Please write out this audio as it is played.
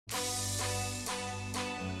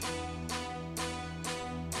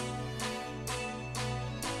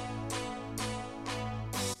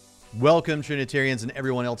Welcome, Trinitarians and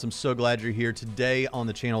everyone else. I'm so glad you're here today on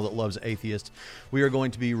the channel that loves atheists. We are going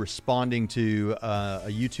to be responding to a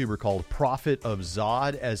YouTuber called Prophet of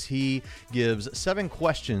Zod as he gives 7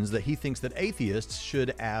 questions that he thinks that atheists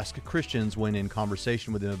should ask Christians when in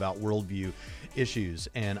conversation with them about worldview issues.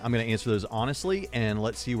 And I'm going to answer those honestly, and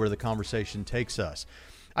let's see where the conversation takes us.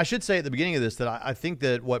 I should say at the beginning of this that I think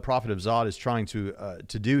that what Prophet of Zod is trying to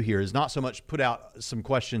do here is not so much put out some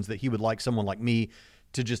questions that he would like someone like me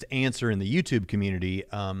to just answer in the YouTube community,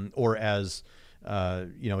 or as a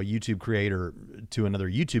YouTube creator to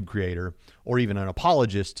another YouTube creator, or even an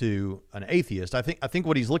apologist to an atheist. I think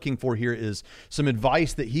what he's looking for here is some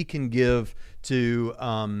advice that he can give to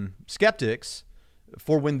skeptics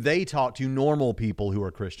for when they talk to normal people who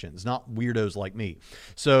are Christians, not weirdos like me.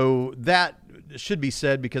 So that should be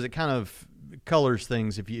said because it kind of colors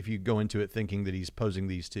things if you go into it thinking that he's posing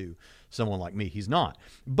these to someone like me. He's not.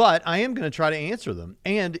 But I am going to try to answer them.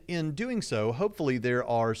 And in doing so, hopefully there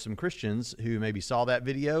are some Christians who maybe saw that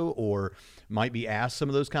video or might be asked some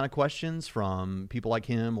of those kind of questions from people like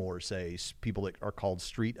him, or say people that are called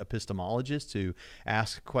street epistemologists who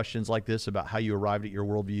ask questions like this about how you arrived at your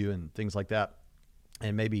worldview and things like that.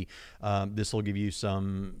 And maybe this will give you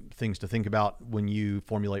some things to think about when you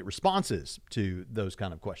formulate responses to those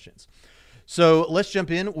kind of questions. So let's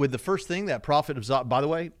jump in with the first thing that Prophet of Zod. By the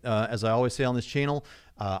way, as I always say on this channel,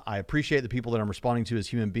 I appreciate the people that I'm responding to as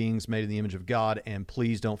human beings made in the image of God, and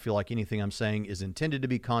please don't feel like anything I'm saying is intended to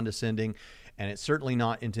be condescending, and it's certainly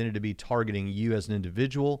not intended to be targeting you as an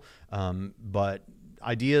individual, but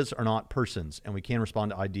ideas are not persons, and we can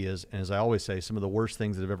respond to ideas. And as I always say, some of the worst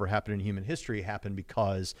things that have ever happened in human history happened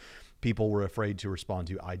because people were afraid to respond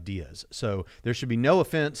to ideas. So there should be no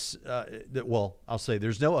offense. I'll say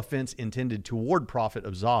there's no offense intended toward Prophet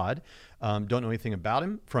of Zod. Don't know anything about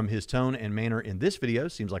him. From his tone and manner in this video,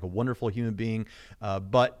 seems like a wonderful human being,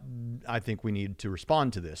 but I think we need to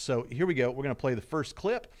respond to this. So here we go. We're going to play the first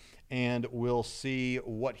clip, and we'll see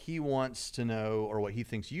what he wants to know, or what he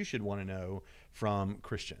thinks you should want to know from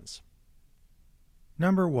Christians.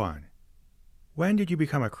 Number 1. When did you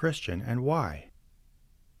become a Christian and why?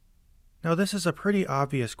 Now, this is a pretty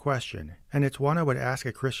obvious question, and it's one I would ask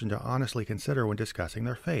a Christian to honestly consider when discussing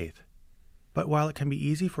their faith. But while it can be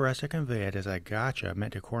easy for us to convey it as a gotcha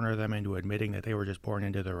meant to corner them into admitting that they were just born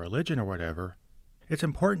into their religion or whatever, it's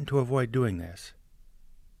important to avoid doing this.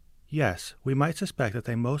 Yes, we might suspect that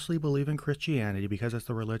they mostly believe in Christianity because it's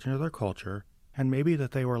the religion of their culture, and maybe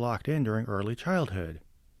that they were locked in during early childhood.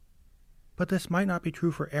 But this might not be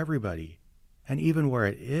true for everybody, and even where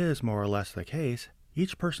it is more or less the case,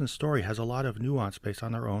 each person's story has a lot of nuance based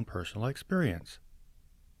on their own personal experience.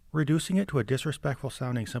 Reducing it to a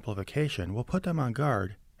disrespectful-sounding simplification will put them on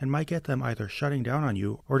guard and might get them either shutting down on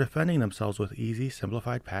you or defending themselves with easy,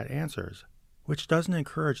 simplified, pat answers, which doesn't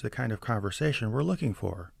encourage the kind of conversation we're looking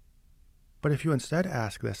for. But if you instead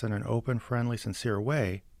ask this in an open, friendly, sincere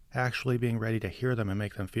way, actually being ready to hear them and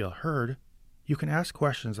make them feel heard, you can ask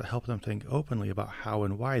questions that help them think openly about how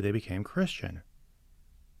and why they became Christian.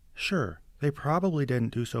 Sure, they probably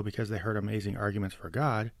didn't do so because they heard amazing arguments for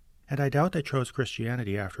God, and I doubt they chose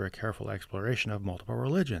Christianity after a careful exploration of multiple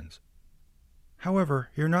religions. However,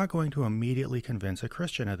 you're not going to immediately convince a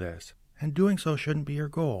Christian of this, and doing so shouldn't be your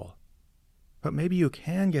goal. But maybe you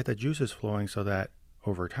can get the juices flowing so that,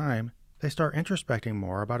 over time, they start introspecting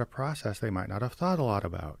more about a process they might not have thought a lot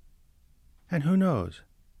about. And who knows,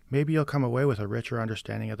 maybe you'll come away with a richer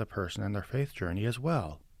understanding of the person and their faith journey as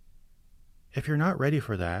well. If you're not ready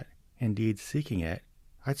for that, indeed seeking it,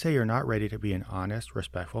 I'd say you're not ready to be an honest,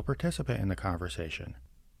 respectful participant in the conversation.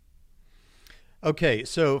 Okay,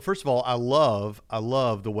 so first of all, I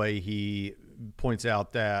love the way he points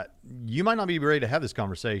out that you might not be ready to have this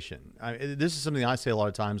conversation. This is something I say a lot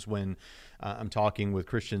of times when I'm talking with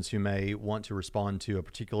Christians who may want to respond to a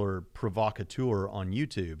particular provocateur on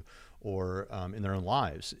YouTube or in their own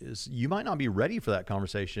lives. Is you might not be ready for that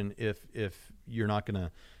conversation if you're not going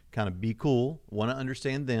to kind of be cool, want to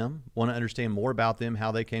understand them, want to understand more about them,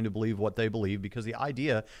 how they came to believe what they believe, because the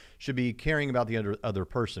idea should be caring about the other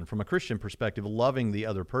person. From a Christian perspective, loving the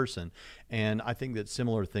other person. And I think that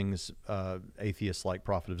similar things atheists like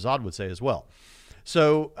Prophet of Zod would say as well.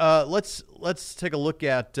 So let's take a look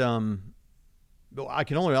at, I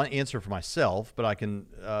can only answer for myself, but I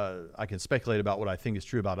can speculate about what I think is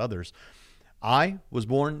true about others. I was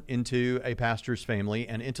born into a pastor's family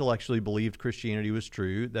and intellectually believed Christianity was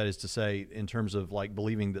true. That is to say, in terms of like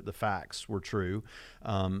believing that the facts were true.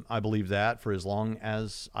 I believed that for as long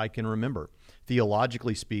as I can remember.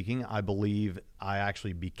 Theologically speaking, I believe I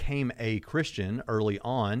actually became a Christian early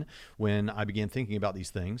on when I began thinking about these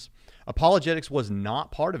things. Apologetics was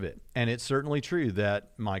not part of it, and it's certainly true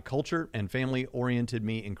that my culture and family oriented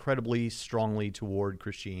me incredibly strongly toward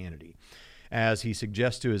Christianity. As he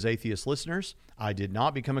suggests to his atheist listeners, I did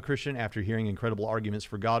not become a Christian after hearing incredible arguments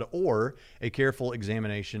for God or a careful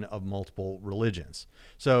examination of multiple religions.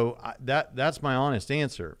 So that's my honest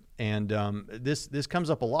answer. And this comes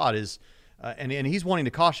up a lot and he's wanting to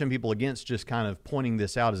caution people against just kind of pointing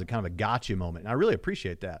this out as a kind of a gotcha moment. And I really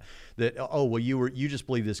appreciate that oh, well, you just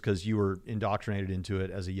believe this because you were indoctrinated into it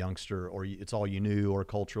as a youngster, or it's all you knew, or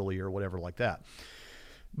culturally, or whatever like that.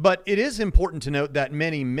 But it is important to note that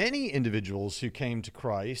many, many individuals who came to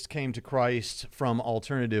Christ from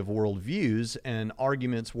alternative worldviews, and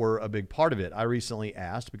arguments were a big part of it. I recently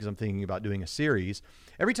asked, because I'm thinking about doing a series,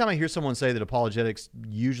 every time I hear someone say that apologetics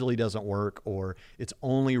usually doesn't work, or it's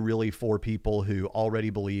only really for people who already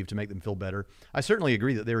believe to make them feel better, I certainly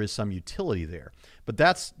agree that there is some utility there. But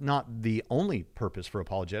that's not the only purpose for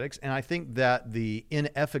apologetics. And I think that the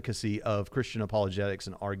inefficacy of Christian apologetics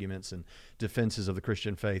and arguments and defenses of the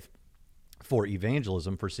Christian faith for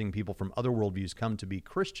evangelism, for seeing people from other worldviews come to be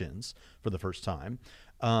Christians for the first time,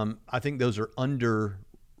 I think those are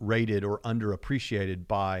underrated or underappreciated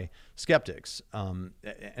by skeptics.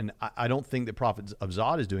 And I don't think that Prophet of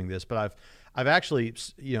Zod is doing this, but I've actually,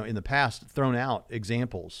 in the past thrown out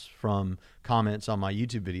examples from comments on my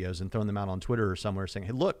YouTube videos and thrown them out on Twitter or somewhere saying,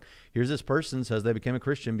 hey, look, here's this person says they became a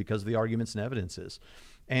Christian because of the arguments and evidences.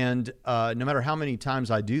 And no matter how many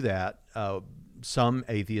times I do that, some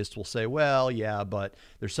atheists will say, well, yeah, but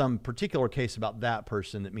there's some particular case about that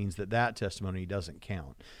person that means that testimony doesn't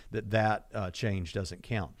count, that change doesn't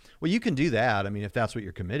count. Well, you can do that, if that's what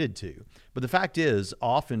you're committed to. But the fact is,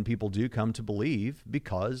 often people do come to believe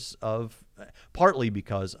partly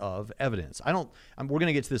because of evidence. We're going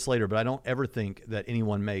to get to this later, but I don't ever think that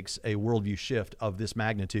anyone makes a worldview shift of this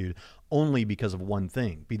magnitude only because of one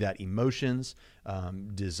thing, be that emotions,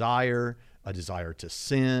 desire, a desire to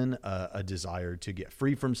sin, a desire to get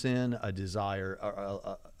free from sin, a desire,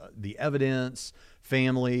 the evidence,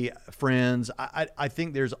 family, friends. I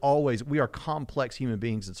think we are complex human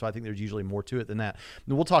beings, and so I think there's usually more to it than that.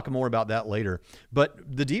 And we'll talk more about that later.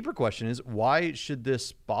 But the deeper question is, why should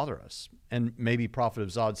this bother us? And maybe Prophet of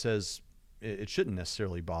Zod says it shouldn't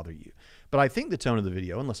necessarily bother you. But I think the tone of the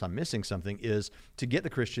video, unless I'm missing something, is to get the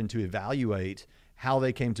Christian to evaluate how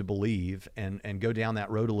they came to believe and go down that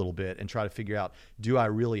road a little bit and try to figure out, do I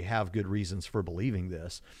really have good reasons for believing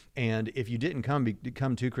this? And if you didn't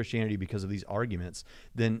come to Christianity because of these arguments,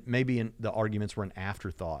 then maybe the arguments were an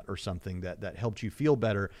afterthought or something that helped you feel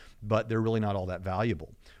better, but they're really not all that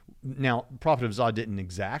valuable. Now, Prophet of Zod didn't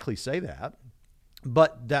exactly say that,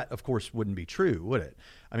 but that, of course, wouldn't be true, would it?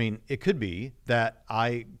 It could be that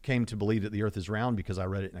I came to believe that the earth is round because I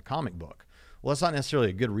read it in a comic book. Well, that's not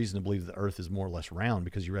necessarily a good reason to believe that the earth is more or less round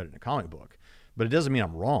because you read it in a comic book. But it doesn't mean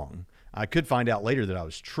I'm wrong. I could find out later that I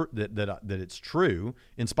was that it's true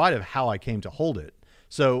in spite of how I came to hold it.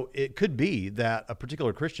 So it could be that a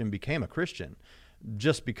particular Christian became a Christian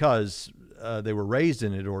just because they were raised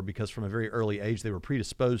in it, or because from a very early age they were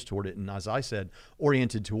predisposed toward it, and as I said,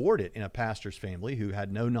 oriented toward it in a pastor's family who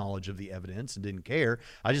had no knowledge of the evidence and didn't care.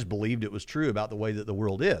 I just believed it was true about the way that the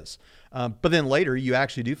world is. But then later you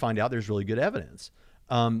actually do find out there's really good evidence.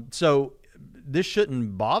 So this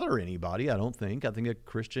shouldn't bother anybody, I don't think. I think a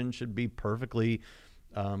Christian should be perfectly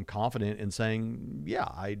confident in saying, yeah,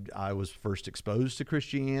 I was first exposed to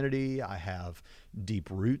Christianity. I have deep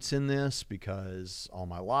roots in this because all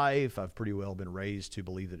my life I've pretty well been raised to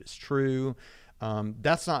believe that it's true.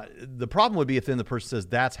 That's not the problem. Would be if then the person says,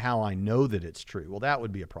 that's how I know that it's true. Well, that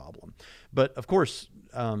would be a problem. But of course,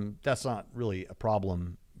 that's not really a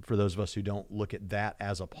problem for those of us who don't look at that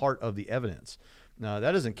as a part of the evidence. Now,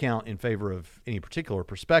 that doesn't count in favor of any particular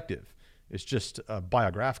perspective. It's just a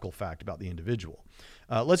biographical fact about the individual.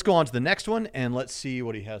 Let's go on to the next one, and let's see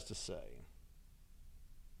what he has to say.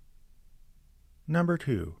 Number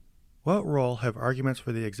 2. What role have arguments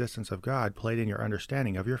for the existence of God played in your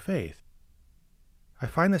understanding of your faith? I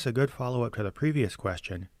find this a good follow-up to the previous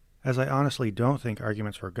question, as I honestly don't think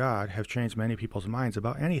arguments for God have changed many people's minds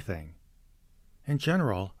about anything. In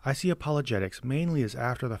general, I see apologetics mainly as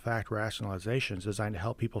after-the-fact rationalizations designed to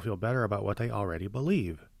help people feel better about what they already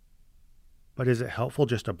believe. But is it helpful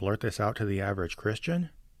just to blurt this out to the average Christian?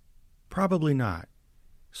 Probably not.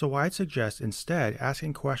 So I'd suggest instead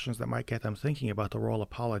asking questions that might get them thinking about the role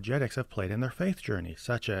apologetics have played in their faith journey,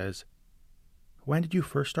 such as, when did you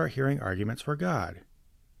first start hearing arguments for God?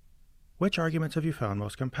 Which arguments have you found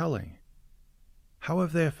most compelling? How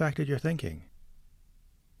have they affected your thinking?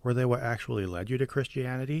 Were they what actually led you to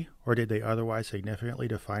Christianity, or did they otherwise significantly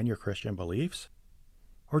define your Christian beliefs?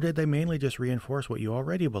 Or did they mainly just reinforce what you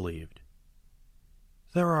already believed?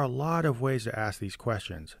 There are a lot of ways to ask these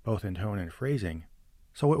questions, both in tone and phrasing,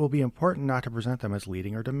 so it will be important not to present them as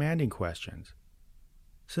leading or demanding questions.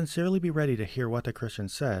 Sincerely be ready to hear what the Christian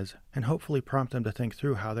says, and hopefully prompt them to think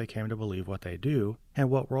through how they came to believe what they do, and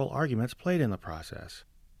what role arguments played in the process.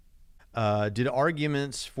 Did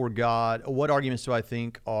arguments for God, what arguments do I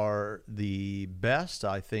think are the best?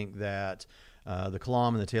 I think that the Kalam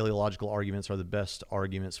and the teleological arguments are the best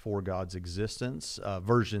arguments for God's existence,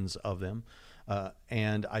 versions of them.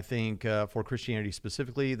 And I think for Christianity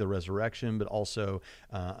specifically, the resurrection, but also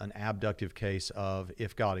an abductive case of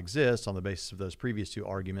if God exists on the basis of those previous two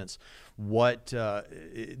arguments, what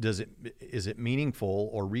is it meaningful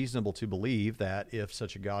or reasonable to believe that if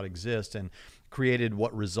such a God exists and created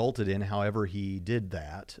what resulted in, however he did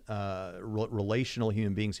that, relational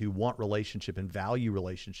human beings who want relationship and value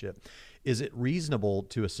relationship, is it reasonable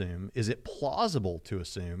to assume, is it plausible to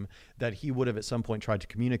assume that he would have at some point tried to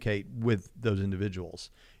communicate with those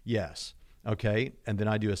individuals? Yes. Okay. And then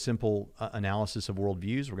I do a simple analysis of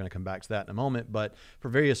worldviews. We're going to come back to that in a moment. But for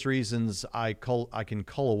various reasons, I can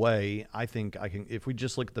cull away. I think I can, if we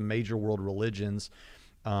just look at the major world religions,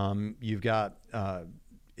 you've got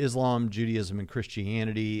Islam, Judaism, and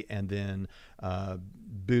Christianity, and then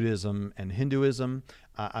Buddhism and Hinduism.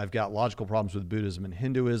 I've got logical problems with Buddhism and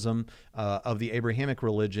Hinduism. Of the Abrahamic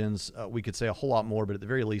religions, we could say a whole lot more, but at the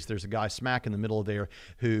very least, there's a guy smack in the middle there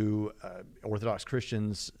who Orthodox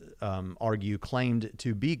Christians argue claimed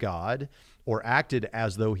to be God or acted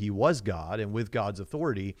as though he was God and with God's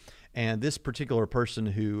authority. And this particular person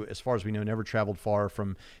who, as far as we know, never traveled far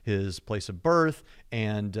from his place of birth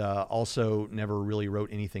and also never really wrote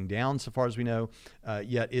anything down, so far as we know,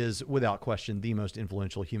 yet is without question the most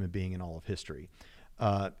influential human being in all of history.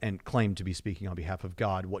 And claimed to be speaking on behalf of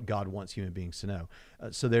God, what God wants human beings to know.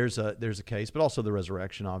 So there's a case, but also the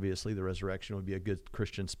resurrection, obviously. The resurrection would be a good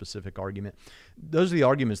Christian-specific argument. Those are the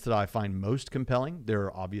arguments that I find most compelling. There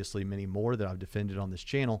are obviously many more that I've defended on this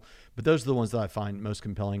channel, but those are the ones that I find most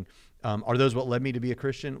compelling. Are those what led me to be a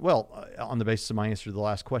Christian? Well, on the basis of my answer to the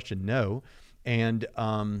last question, no. And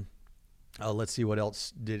let's see, what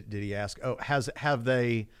else did he ask? Oh, have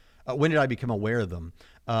they... when did I become aware of them?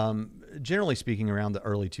 Generally speaking, around the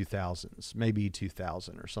early 2000s, maybe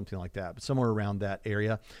 2000 or something like that, but somewhere around that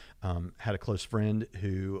area. Had a close friend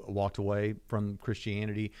who walked away from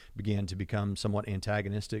Christianity, began to become somewhat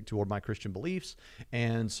antagonistic toward my Christian beliefs.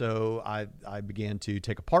 And so I began to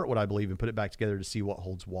take apart what I believe and put it back together to see what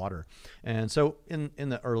holds water. And so in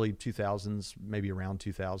the early 2000s, maybe around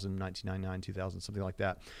 2000, 1999, 2000, something like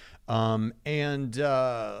that.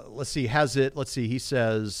 Let's see, he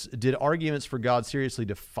says, did arguments for God seriously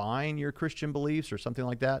define your Christian beliefs or something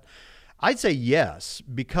like that? I'd say yes,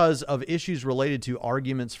 because of issues related to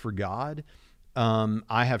arguments for God.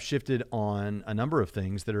 I have shifted on a number of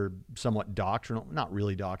things that are somewhat doctrinal, not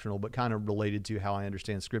really doctrinal, but kind of related to how I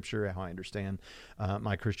understand Scripture, how I understand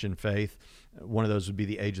my Christian faith. One of those would be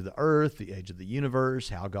the age of the earth, the age of the universe,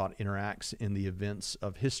 how God interacts in the events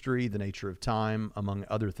of history, the nature of time, among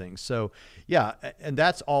other things. So, yeah, and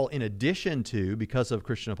that's all in addition to, because of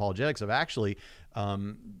Christian apologetics, I've actually,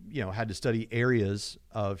 had to study areas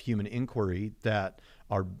of human inquiry that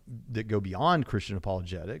go beyond Christian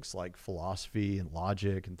apologetics, like philosophy and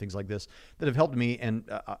logic and things like this, that have helped me, and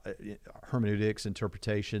hermeneutics,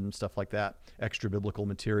 interpretation, stuff like that, extra biblical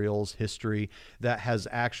materials, history, that has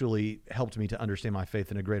actually helped me to understand my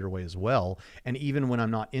faith in a greater way as well. And even when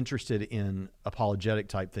I'm not interested in apologetic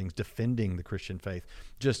type things, defending the Christian faith,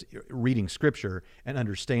 just reading Scripture and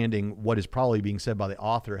understanding what is probably being said by the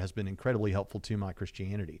author has been incredibly helpful to my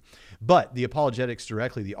Christianity. But the apologetics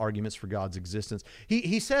directly, the arguments for God's existence,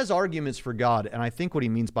 he says arguments for God, and I think what he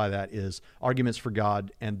means by that is arguments for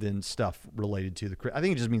God and then stuff related to I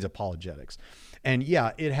think it just means apologetics. And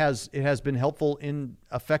yeah, it has been helpful in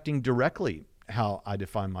affecting directly how I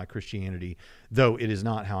define my Christianity, though it is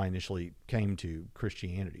not how I initially came to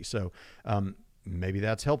Christianity. So maybe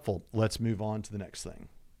that's helpful. Let's move on to the next thing.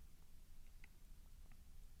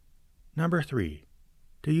 Number 3.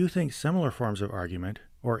 Do you think similar forms of argument,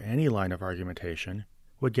 or any line of argumentation,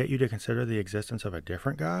 would get you to consider the existence of a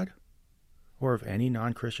different God? Or of any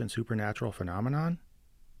non-Christian supernatural phenomenon?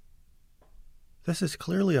 This is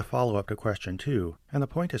clearly a follow-up to question 2, and the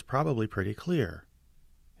point is probably pretty clear.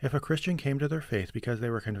 If a Christian came to their faith because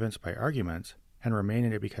they were convinced by arguments, and remain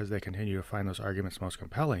in it because they continue to find those arguments most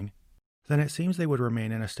compelling, then it seems they would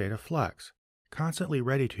remain in a state of flux, constantly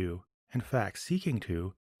ready to, in fact seeking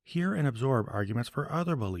to, hear and absorb arguments for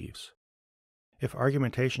other beliefs. If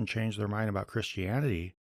argumentation changed their mind about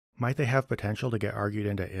Christianity, Might they have potential to get argued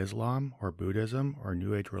into Islam or Buddhism or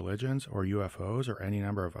New Age religions or UFOs or any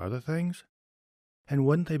number of other things? And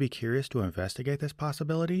wouldn't they be curious to investigate this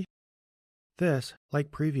possibility? This,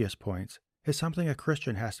 like previous points, is something a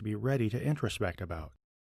Christian has to be ready to introspect about.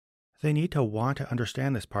 They need to want to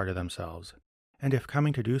understand this part of themselves, and if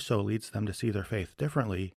coming to do so leads them to see their faith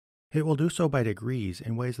differently, it will do so by degrees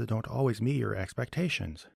in ways that don't always meet your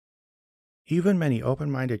expectations. Even many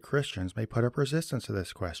open-minded Christians may put up resistance to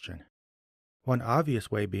this question. One obvious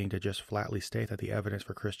way being to just flatly state that the evidence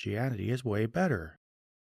for Christianity is way better.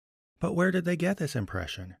 But where did they get this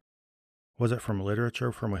impression? Was it from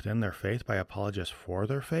literature from within their faith by apologists for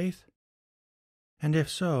their faith? And if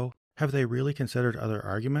so, have they really considered other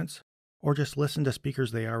arguments, or just listened to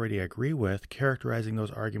speakers they already agree with, characterizing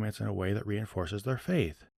those arguments in a way that reinforces their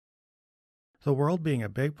faith? The world being a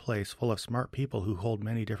big place full of smart people who hold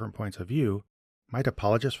many different points of view, might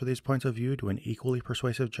apologists for these points of view do an equally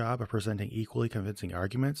persuasive job of presenting equally convincing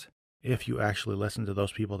arguments, if you actually listen to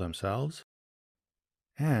those people themselves?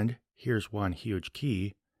 And, here's one huge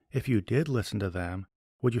key, if you did listen to them,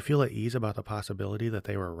 would you feel at ease about the possibility that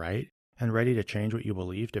they were right and ready to change what you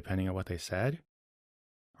believe depending on what they said?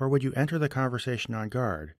 Or would you enter the conversation on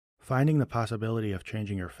guard, finding the possibility of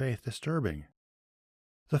changing your faith disturbing?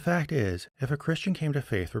 The fact is, if a Christian came to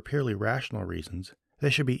faith for purely rational reasons, they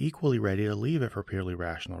should be equally ready to leave it for purely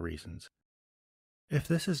rational reasons. If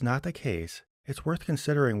this is not the case, it's worth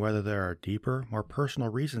considering whether there are deeper, more personal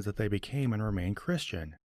reasons that they became and remain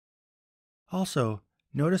Christian. Also,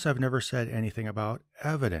 notice I've never said anything about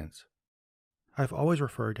evidence. I've always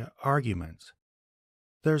referred to arguments.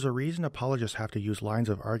 There's a reason apologists have to use lines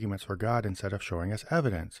of arguments for God instead of showing us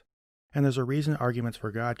evidence. And there's a reason arguments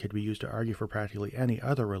for God could be used to argue for practically any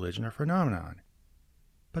other religion or phenomenon.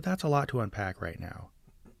 But that's a lot to unpack right now.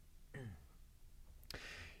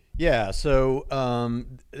 Yeah, so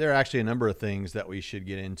there are actually a number of things that we should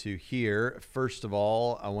get into here. First of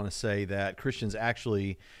all, I want to say that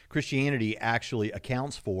Christianity actually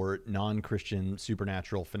accounts for non-Christian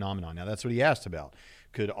supernatural phenomena. Now, that's what he asked about.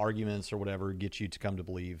 Could arguments or whatever get you to come to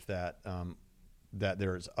believe that that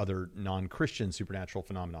there's other non-Christian supernatural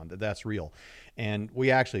phenomenon, that's real? And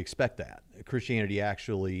we actually expect that. Christianity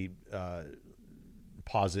actually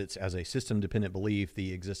posits as a system-dependent belief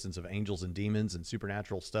the existence of angels and demons and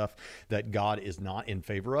supernatural stuff that God is not in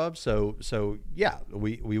favor of. So yeah,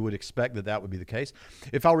 we would expect that would be the case.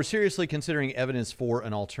 If I were seriously considering evidence for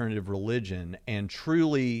an alternative religion and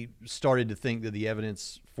truly started to think that the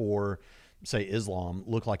evidence for, say, Islam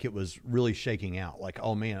looked like it was really shaking out, like,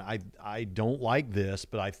 oh man, I don't like this,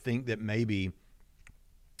 but I think that maybe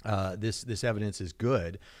this evidence is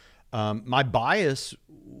good. My bias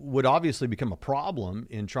would obviously become a problem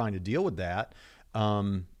in trying to deal with that.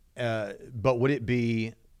 But would it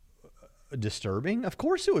be disturbing? Of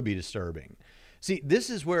course it would be disturbing. See, this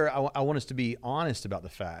is where I want us to be honest about the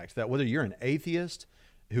fact that whether you're an atheist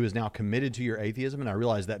who is now committed to your atheism, and I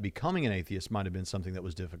realize that becoming an atheist might have been something that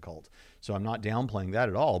was difficult, so I'm not downplaying that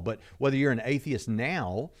at all, but whether you're an atheist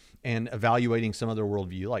now and evaluating some other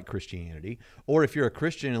worldview like Christianity, or if you're a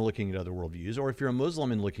Christian and looking at other worldviews, or if you're a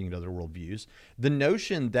Muslim and looking at other worldviews, the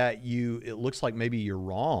notion that it looks like maybe you're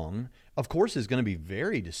wrong, of course, is going to be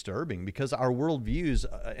very disturbing, because our worldviews,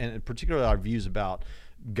 and particularly our views about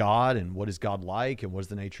God and what is God like and what is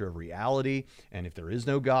the nature of reality, and if there is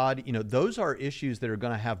no God, those are issues that are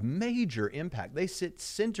going to have major impact. They sit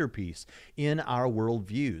centerpiece in our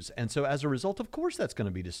worldviews. And so as a result, of course, that's going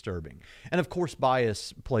to be disturbing. And of course,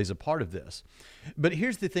 bias plays a part of this. But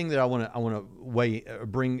here's the thing that I want to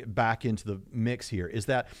bring back into the mix here is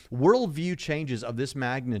that worldview changes of this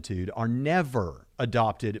magnitude are never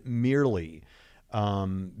adopted merely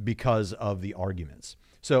because of the arguments.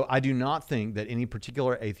 So I do not think that any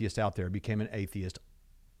particular atheist out there became an atheist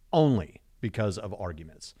only because of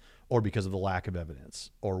arguments or because of the lack of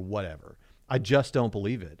evidence or whatever. I just don't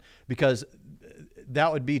believe it, because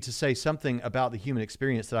that would be to say something about the human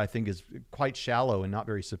experience that I think is quite shallow and not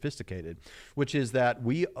very sophisticated, which is that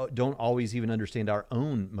we don't always even understand our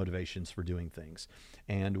own motivations for doing things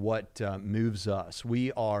and what moves us.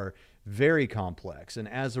 We are very complex, and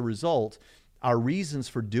as a result, our reasons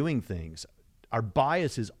for doing things, our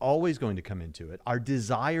bias is always going to come into it. Our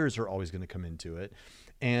desires are always going to come into it.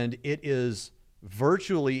 And it is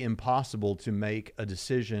virtually impossible to make a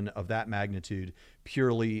decision of that magnitude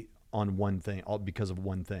purely on one thing, because of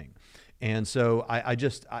one thing. And so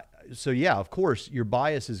yeah, of course, your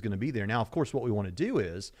bias is going to be there. Now, of course, what we want to do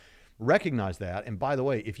is recognize that. And by the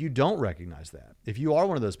way, if you don't recognize that, if you are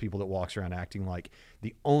one of those people that walks around acting like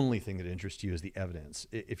the only thing that interests you is the evidence,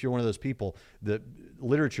 if you're one of those people, the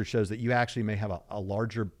literature shows that you actually may have a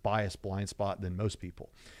larger bias blind spot than most people.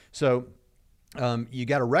 So you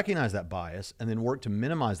got to recognize that bias and then work to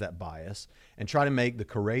minimize that bias and try to make the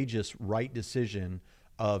courageous, right decision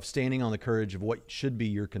of standing on the courage of what should be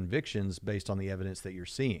your convictions based on the evidence that you're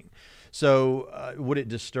seeing. So would it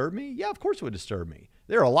disturb me? Yeah, of course it would disturb me.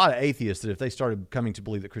 There are a lot of atheists that if they started coming to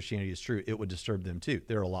believe that Christianity is true, it would disturb them too.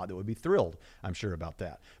 There are a lot that would be thrilled, I'm sure, about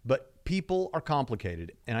that. But people are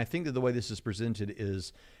complicated, and I think that the way this is presented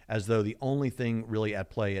is as though the only thing really at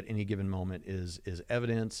play at any given moment is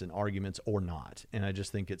evidence and arguments or not. And I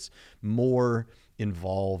just think it's more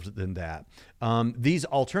involved than that. These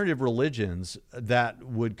alternative religions that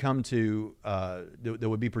would come to, that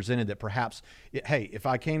would be presented that perhaps, hey, if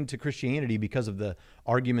I came to Christianity because of the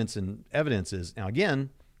arguments and evidences, now again,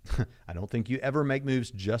 I don't think you ever make moves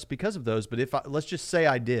just because of those, but let's just say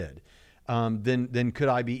I did, then could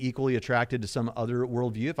I be equally attracted to some other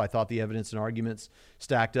worldview if I thought the evidence and arguments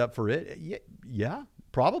stacked up for it? Yeah,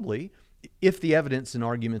 probably, if the evidence and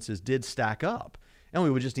arguments did stack up. And we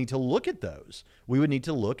would just need to look at those. We would need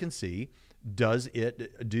to look and see, do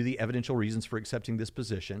the evidential reasons for accepting this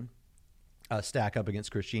position stack up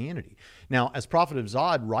against Christianity? Now, as Prophet of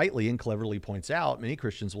Zod rightly and cleverly points out, many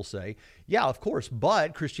Christians will say, yeah, of course,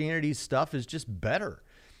 but Christianity's stuff is just better.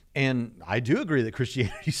 And I do agree that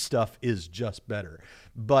Christianity's stuff is just better.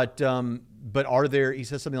 But are there, he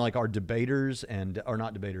says something like, are debaters or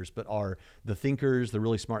not debaters, but are the thinkers, the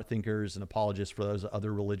really smart thinkers and apologists for those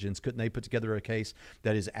other religions, couldn't they put together a case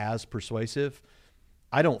that is as persuasive?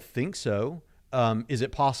 I don't think so. Is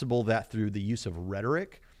it possible that through the use of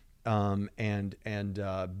rhetoric, and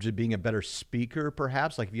being a better speaker,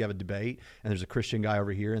 perhaps, like if you have a debate and there's a Christian guy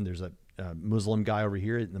over here and there's a Muslim guy over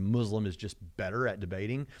here, and the Muslim is just better at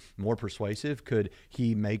debating, more persuasive, could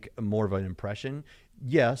he make more of an impression?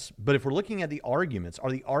 Yes, but if we're looking at the arguments,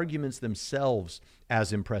 are the arguments themselves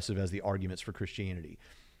as impressive as the arguments for Christianity?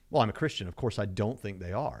 Well, I'm a Christian. Of course, I don't think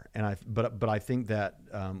they are. But I think that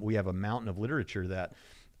we have a mountain of literature that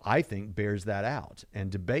I think bears that out,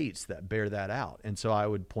 and debates that bear that out. And so I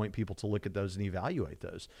would point people to look at those and evaluate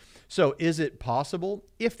those. So is it possible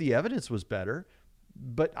if the evidence was better?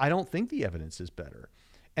 But I don't think the evidence is better.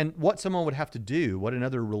 And what someone would have to do, what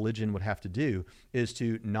another religion would have to do, is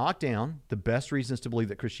to knock down the best reasons to believe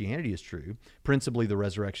that Christianity is true, principally the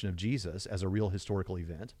resurrection of Jesus as a real historical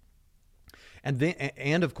event.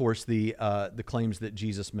 And of course, the claims that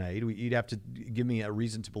Jesus made. You'd have to give me a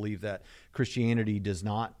reason to believe that Christianity is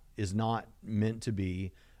not meant to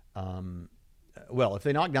be. Well, if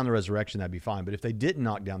they knock down the resurrection, that'd be fine. But if they didn't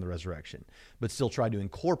knock down the resurrection, but still tried to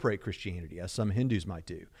incorporate Christianity, as some Hindus might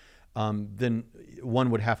do, then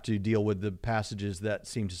one would have to deal with the passages that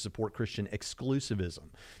seem to support Christian exclusivism,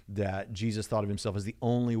 that Jesus thought of himself as the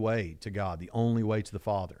only way to God, the only way to the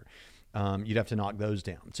Father. You'd have to knock those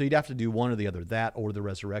down. So you'd have to do one or the other, that or the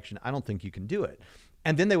resurrection. I don't think you can do it.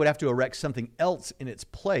 And then they would have to erect something else in its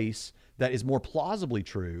place that is more plausibly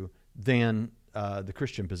true than the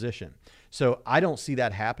Christian position. So I don't see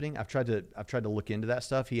that happening. I've tried to look into that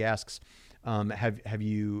stuff. He asks, have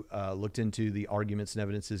you looked into the arguments and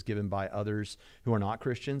evidences given by others who are not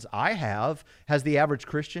Christians? I have. Has the average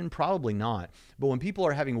Christian? Probably not. But when people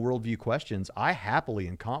are having worldview questions, I happily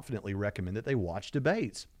and confidently recommend that they watch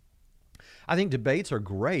debates. I think debates are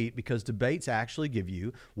great because debates actually give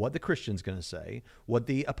you what the Christian's going to say, what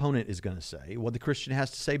the opponent is going to say, what the Christian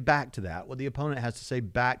has to say back to that, what the opponent has to say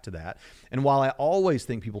back to that. And while I always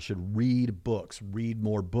think people should read books, read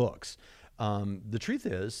more books, the truth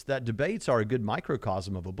is that debates are a good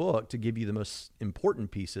microcosm of a book to give you the most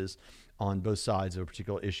important pieces on both sides of a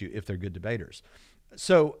particular issue if they're good debaters.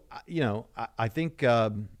 So, I think...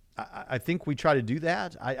 I think we try to do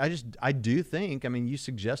that. I do think, you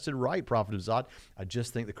suggested right, Prophet of Zod. I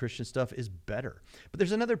just think the Christian stuff is better. But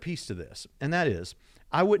there's another piece to this, and that is,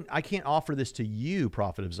 I can't offer this to you,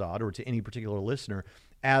 Prophet of Zod, or to any particular listener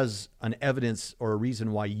as an evidence or a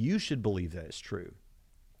reason why you should believe that it's true.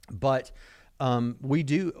 But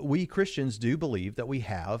we Christians do believe that we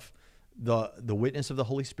have the witness of the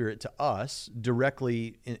Holy Spirit to us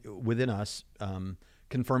directly within us,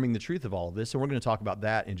 confirming the truth of all of this. And we're going to talk about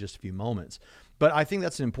that in just a few moments. But I think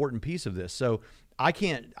that's an important piece of this. So I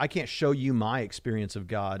can't show you my experience of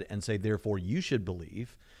God and say, therefore, you should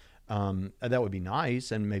believe. That would be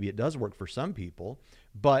nice, and maybe it does work for some people.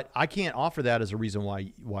 But I can't offer that as a reason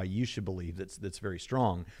why you should believe. That's very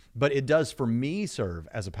strong. But it does, for me, serve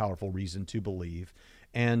as a powerful reason to believe.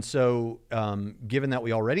 And so given that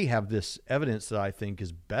we already have this evidence that I think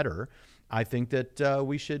is better, I think that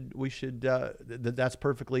that's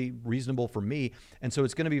perfectly reasonable for me. And so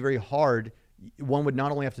it's going to be very hard. One would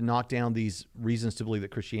not only have to knock down these reasons to believe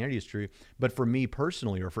that Christianity is true, but for me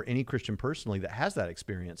personally, or for any Christian personally that has that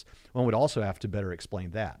experience, one would also have to better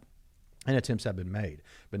explain that. And attempts have been made,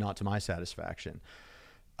 but not to my satisfaction.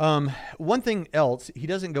 One thing else, he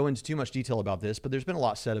doesn't go into too much detail about this, but there's been a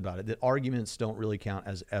lot said about it, that arguments don't really count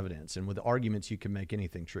as evidence. And with arguments, you can make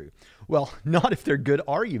anything true. Well, not if they're good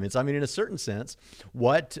arguments. I mean, in a certain sense,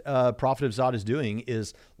 what Prophet of Zod is doing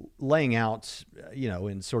is laying out,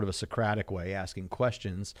 in sort of a Socratic way, asking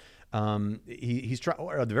questions. He's trying,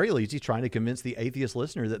 or at the very least, he's trying to convince the atheist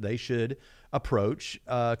listener that they should approach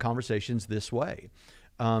conversations this way.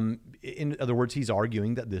 In other words, he's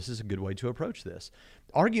arguing that this is a good way to approach this.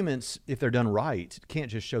 Arguments, if they're done right,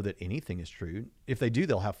 can't just show that anything is true. If they do,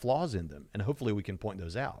 they'll have flaws in them, and hopefully we can point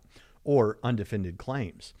those out, or undefended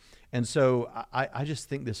claims. And so I just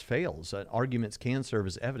think this fails. Arguments can serve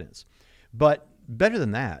as evidence. But better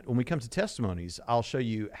than that, when we come to testimonies, I'll show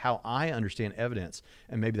you how I understand evidence,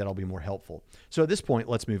 and maybe that'll be more helpful. So at this point,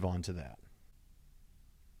 let's move on to that.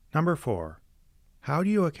 Number 4. How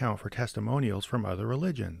do you account for testimonials from other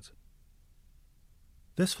religions?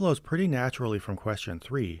 This flows pretty naturally from question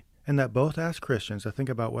 3, in that both ask Christians to think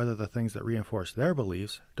about whether the things that reinforce their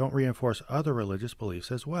beliefs don't reinforce other religious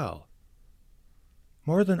beliefs as well.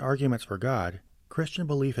 More than arguments for God, Christian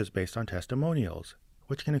belief is based on testimonials,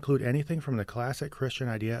 which can include anything from the classic Christian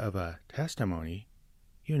idea of a testimony,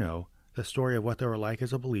 the story of what they were like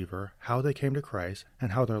as a believer, how they came to Christ,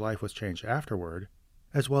 and how their life was changed afterward,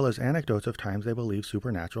 as well as anecdotes of times they believed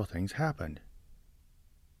supernatural things happened.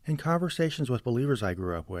 In conversations with believers I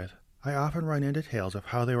grew up with, I often run into tales of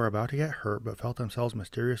how they were about to get hurt but felt themselves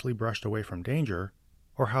mysteriously brushed away from danger,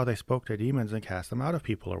 or how they spoke to demons and cast them out of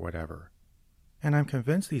people or whatever. And I'm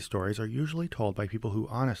convinced these stories are usually told by people who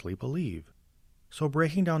honestly believe. So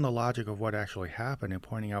breaking down the logic of what actually happened and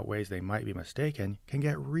pointing out ways they might be mistaken can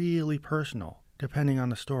get really personal, depending on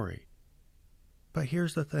the story. But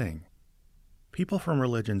here's the thing. People from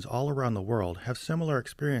religions all around the world have similar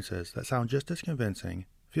experiences that sound just as convincing,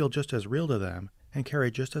 feel just as real to them, and carry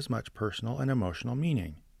just as much personal and emotional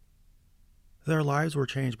meaning. Their lives were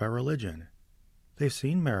changed by religion. They've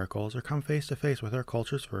seen miracles or come face to face with their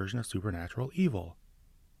culture's version of supernatural evil.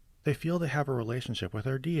 They feel they have a relationship with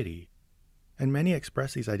their deity, and many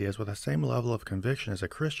express these ideas with the same level of conviction as a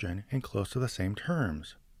Christian in close to the same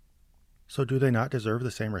terms. So do they not deserve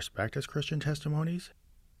the same respect as Christian testimonies?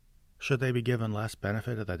 Should they be given less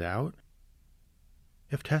benefit of the doubt?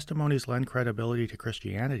 If testimonies lend credibility to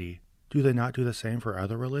Christianity, do they not do the same for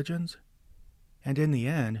other religions? And in the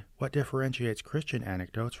end, what differentiates Christian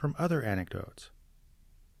anecdotes from other anecdotes?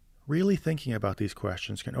 Really thinking about these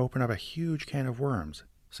questions can open up a huge can of worms,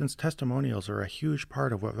 since testimonials are a huge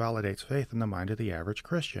part of what validates faith in the mind of the average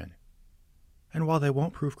Christian. And while they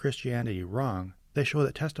won't prove Christianity wrong, they show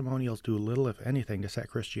that testimonials do little if anything to set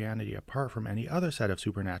Christianity apart from any other set of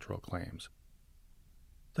supernatural claims.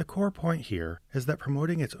 The core point here is that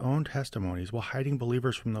promoting its own testimonies while hiding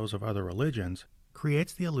believers from those of other religions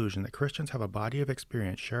creates the illusion that Christians have a body of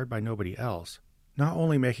experience shared by nobody else, not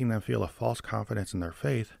only making them feel a false confidence in their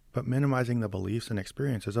faith, but minimizing the beliefs and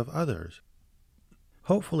experiences of others.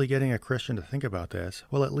 Hopefully getting a Christian to think about this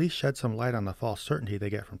will at least shed some light on the false certainty they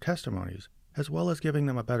get from testimonies, as well as giving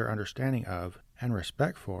them a better understanding of, and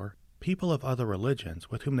respect for, people of other religions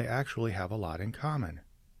with whom they actually have a lot in common.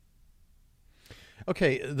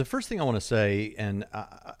 Okay, the first thing I want to say, and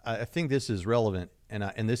I think this is relevant,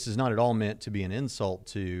 and this is not at all meant to be an insult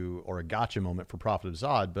to or a gotcha moment for Prophet of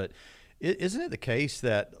Zod, but isn't it the case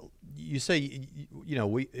that you say,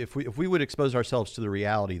 if we would expose ourselves to the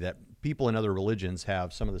reality that people in other religions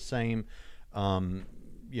have some of the same,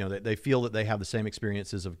 they feel that they have the same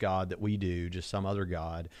experiences of God that we do, just some other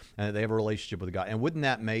God, and that they have a relationship with God. And wouldn't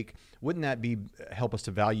that help us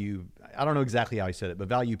to value, I don't know exactly how I said it, but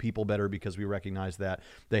value people better because we recognize that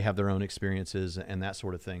they have their own experiences and that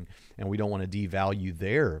sort of thing. And we don't want to devalue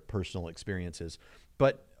their personal experiences.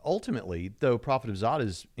 But ultimately, though, Prophet of Zod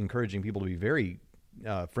is encouraging people to be very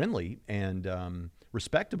friendly and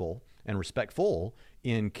respectable and respectful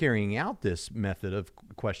in carrying out this method of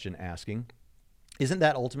question asking, isn't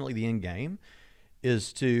that ultimately the end game?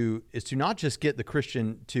 Is to not just get the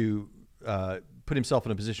Christian to put himself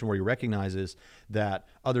in a position where he recognizes that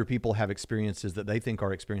other people have experiences that they think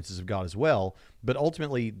are experiences of God as well, but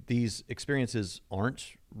ultimately these experiences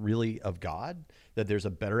aren't really of God, that there's a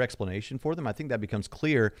better explanation for them. I think that becomes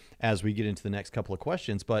clear as we get into the next couple of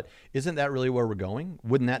questions, but isn't that really where we're going?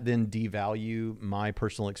 Wouldn't that then devalue my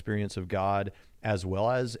personal experience of God as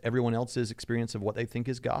well as everyone else's experience of what they think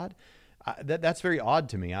is God? That's very odd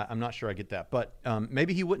to me. I'm not sure I get that, but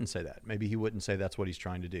maybe he wouldn't say that. Maybe he wouldn't say that's what he's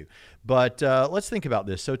trying to do. But let's think about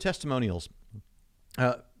this. So testimonials.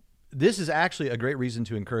 This is actually a great reason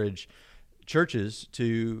to encourage churches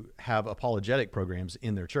to have apologetic programs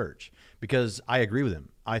in their church, because I agree with him.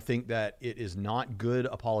 I think that it is not good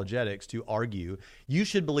apologetics to argue, you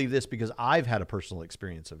should believe this because I've had a personal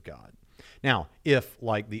experience of God. Now, if,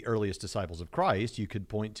 like the earliest disciples of Christ, you could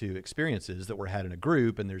point to experiences that were had in a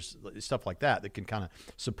group and there's stuff like that that can kind of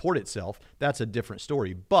support itself, that's a different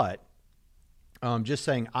story. But just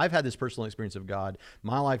saying, I've had this personal experience of God,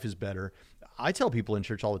 my life is better. I tell people in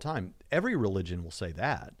church all the time, every religion will say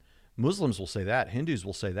that. Muslims will say that. Hindus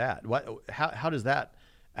will say that. How does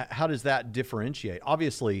that differentiate?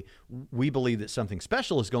 Obviously, we believe that something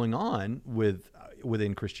special is going on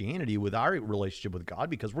within Christianity with our relationship with God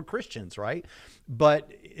because we're Christians, right?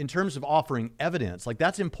 But in terms of offering evidence, like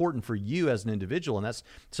that's important for you as an individual, and that's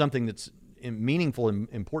something that's meaningful and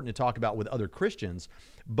important to talk about with other Christians.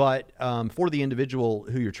 But for the individual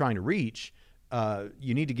who you're trying to reach,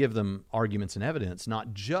 you need to give them arguments and evidence,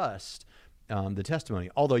 not just the testimony,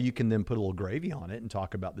 although you can then put a little gravy on it and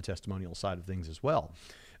talk about the testimonial side of things as well.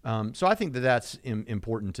 So I think that that's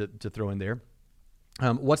important to throw in there.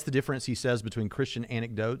 What's the difference, he says, between Christian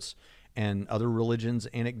anecdotes and other religions'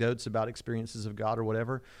 anecdotes about experiences of God or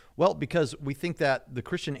whatever? Well, because we think that the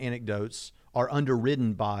Christian anecdotes are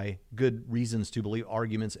underwritten by good reasons to believe,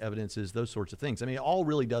 arguments, evidences, those sorts of things. I mean, it all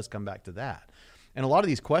really does come back to that. And a lot of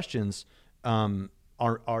these questions are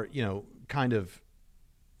kind of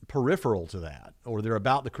peripheral to that, or they're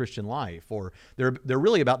about the Christian life, or they're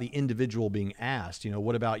really about the individual being asked,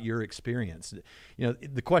 what about your experience?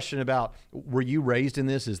 The question about, were you raised in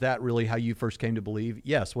this? Is that really how you first came to believe?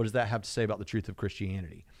 Yes. What does that have to say about the truth of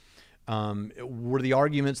Christianity? Were the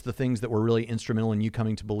arguments the things that were really instrumental in you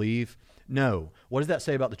coming to believe? No. What does that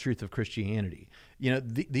say about the truth of Christianity?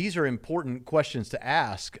 These are important questions to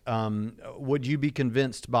ask. Would you be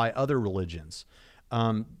convinced by other religions?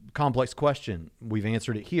 Complex question. We've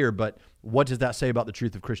answered it here, but what does that say about the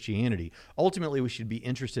truth of Christianity? Ultimately, we should be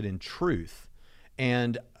interested in truth.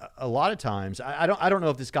 And a lot of times, I don't know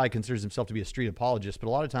if this guy considers himself to be a street apologist, but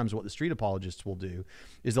a lot of times what the street apologists will do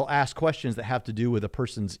is they'll ask questions that have to do with a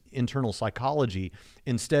person's internal psychology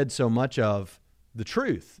instead so much of the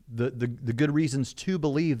truth, the good reasons to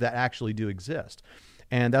believe that actually do exist.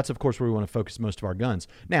 And that's, of course, where we want to focus most of our guns.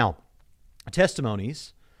 Now,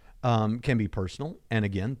 testimonies can be personal. And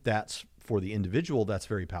again, that's for the individual, that's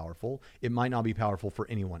very powerful. It might not be powerful for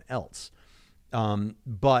anyone else.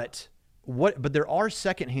 But there are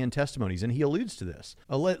secondhand testimonies, and he alludes to this.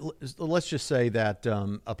 Let's just say that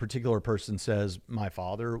a particular person says, my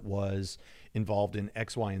father was involved in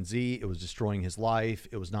X, Y, and Z. It was destroying his life.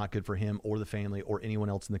 It was not good for him or the family or anyone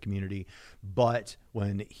else in the community. But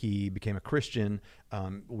when he became a Christian,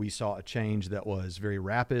 we saw a change that was very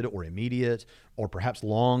rapid or immediate or perhaps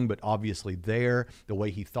long, but obviously there. The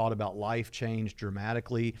way he thought about life changed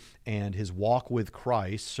dramatically, and his walk with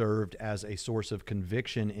Christ served as a source of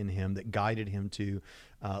conviction in him that guided him to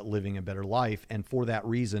living a better life. And for that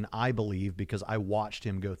reason, I believe, because I watched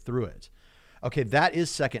him go through it. Okay, that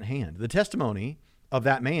is secondhand. The testimony of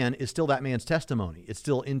that man is still that man's testimony. It's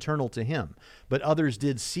still internal to him. But others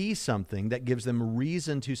did see something that gives them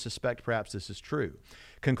reason to suspect perhaps this is true.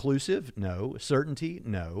 Conclusive? No. Certainty?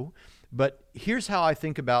 No. But here's how I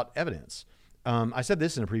think about evidence. I said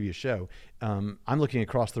this in a previous show. I'm looking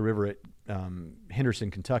across the river at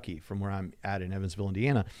Henderson, Kentucky, from where I'm at in Evansville,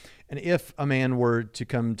 Indiana. And if a man were to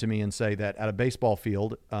come to me and say that at a baseball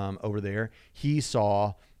field over there, he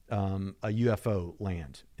saw a UFO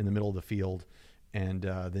land in the middle of the field and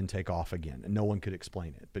then take off again, and no one could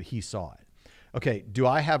explain it, but he saw it. Okay, do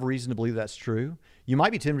I have reason to believe that's true? You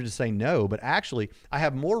might be tempted to say no, but actually, I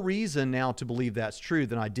have more reason now to believe that's true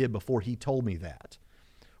than I did before he told me that.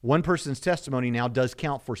 One person's testimony now does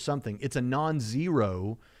count for something. It's a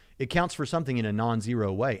non-zero. It counts for something in a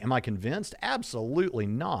non-zero way. Am I convinced? Absolutely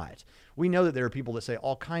not. We know that there are people that say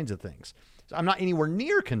all kinds of things. So I'm not anywhere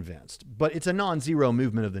near convinced, but it's a non-zero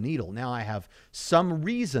movement of the needle. Now I have some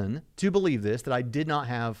reason to believe this that I did not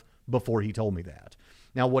have before he told me that.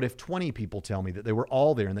 Now, what if 20 people tell me that they were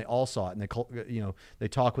all there and they all saw it and they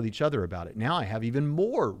talk with each other about it? Now I have even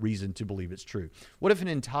more reason to believe it's true. What if an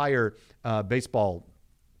entire baseball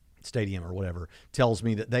stadium or whatever tells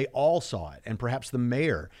me that they all saw it, and perhaps the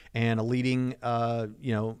mayor and a leading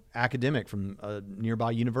academic from a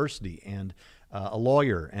nearby university and a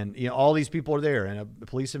lawyer and all these people are there, and a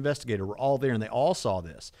police investigator were all there and they all saw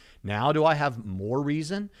this? Now do I have more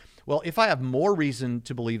reason? Well, if I have more reason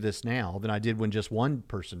to believe this now than I did when just one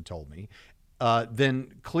person told me,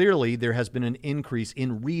 then clearly there has been an increase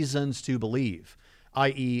in reasons to believe,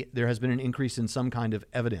 i.e., there has been an increase in some kind of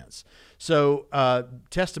evidence. So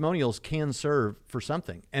testimonials can serve for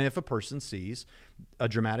something. And if a person sees a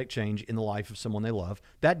dramatic change in the life of someone they love,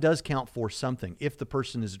 that does count for something if the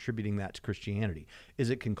person is attributing that to Christianity. Is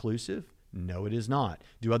it conclusive? No, it is not.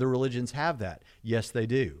 Do other religions have that? Yes, they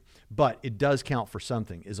do. But it does count for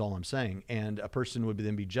something, is all I'm saying. And a person would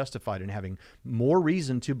then be justified in having more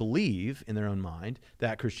reason to believe in their own mind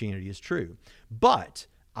that Christianity is true. But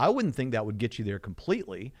I wouldn't think that would get you there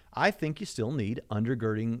completely. I think you still need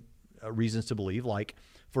undergirding reasons to believe, like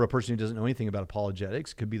for a person who doesn't know anything about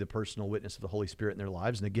apologetics, could be the personal witness of the Holy Spirit in their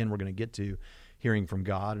lives. And again, we're going to get to hearing from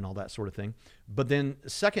God and all that sort of thing. But then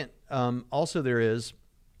second, also there is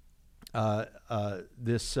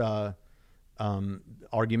this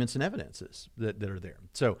arguments and evidences that are there.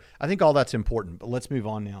 So I think all that's important, but let's move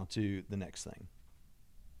on now to the next thing.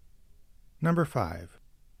 Number 5.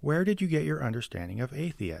 Where did you get your understanding of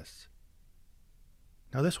atheists?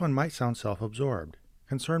 Now this one might sound self-absorbed,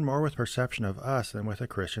 concerned more with perception of us than with a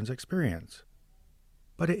Christian's experience.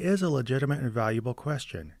 But it is a legitimate and valuable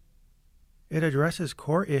question. It addresses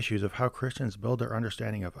core issues of how Christians build their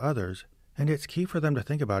understanding of others, and it's key for them to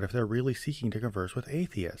think about if they're really seeking to converse with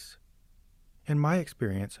atheists. In my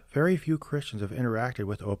experience, very few Christians have interacted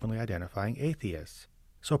with openly identifying atheists,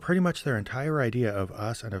 so pretty much their entire idea of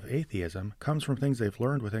us and of atheism comes from things they've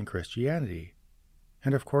learned within Christianity.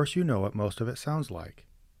 And of course you know what most of it sounds like.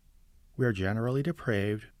 We are generally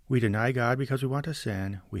depraved, we deny God because we want to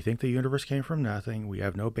sin, we think the universe came from nothing, we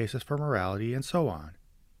have no basis for morality, and so on.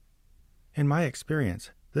 In my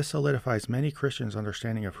experience, this solidifies many Christians'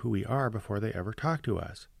 understanding of who we are before they ever talk to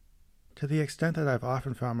us, to the extent that I've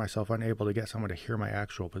often found myself unable to get someone to hear my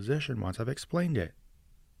actual position once I've explained it.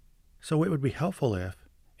 So it would be helpful if,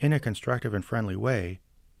 in a constructive and friendly way,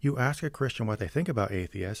 you ask a Christian what they think about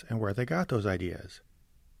atheists and where they got those ideas.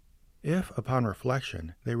 If, upon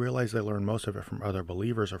reflection, they realize they learned most of it from other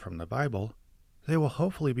believers or from the Bible, they will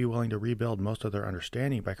hopefully be willing to rebuild most of their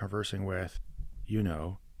understanding by conversing with,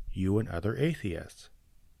 you and other atheists.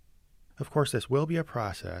 Of course, this will be a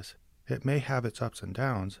process. It may have its ups and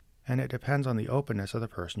downs, and it depends on the openness of the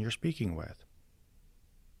person you're speaking with.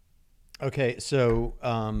 Okay, so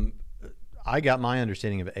I got my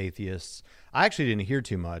understanding of atheists. I actually didn't hear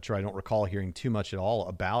too much, or I don't recall hearing too much at all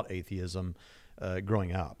about atheism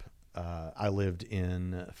growing up. I lived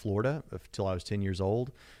in Florida until I was 10 years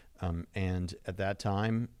old. And at that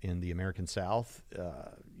time in the American South,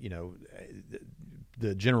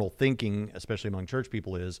 the general thinking, especially among church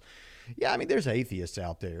people, is, there's atheists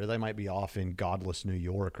out there. They might be off in godless New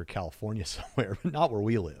York or California somewhere, but not where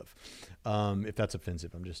we live. If that's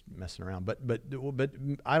offensive, I'm just messing around. But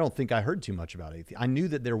I don't think I heard too much about atheists. I knew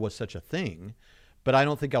that there was such a thing, but I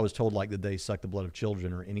don't think I was told like that they suck the blood of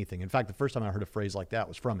children or anything. In fact, the first time I heard a phrase like that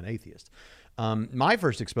was from an atheist. My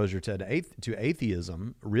first exposure to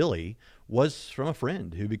atheism really was from a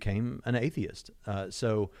friend who became an atheist.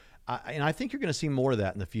 I think you're going to see more of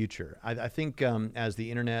that in the future. I think as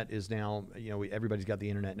the internet is now, everybody's got the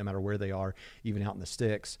internet no matter where they are, even out in the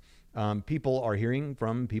sticks. People are hearing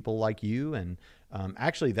from people like you, and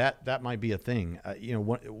actually that might be a thing.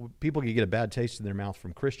 People can get a bad taste in their mouth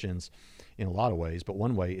from Christians in a lot of ways, but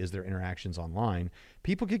one way is their interactions online.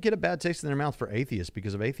 People could get a bad taste in their mouth for atheists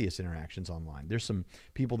because of atheist interactions online. There's some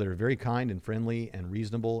people that are very kind and friendly and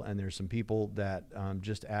reasonable, and there's some people that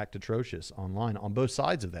just act atrocious online on both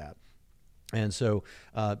sides of that. And so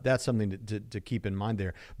that's something to keep in mind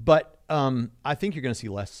there. But I think you're going to see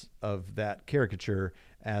less of that caricature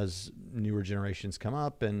as newer generations come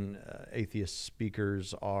up and atheist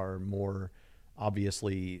speakers are more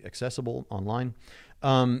obviously accessible online.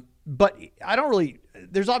 But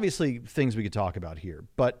there's obviously things we could talk about here.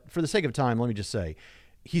 But for the sake of time, let me just say,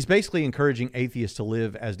 he's basically encouraging atheists to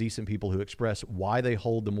live as decent people who express why they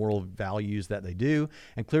hold the moral values that they do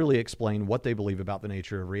and clearly explain what they believe about the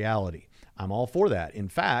nature of reality. I'm all for that. In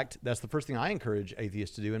fact, that's the first thing I encourage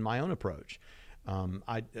atheists to do in my own approach.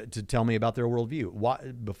 To tell me about their worldview.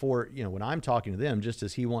 When I'm talking to them, just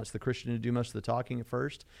as he wants the Christian to do most of the talking at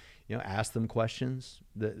first, ask them questions,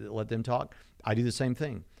 let them talk. I do the same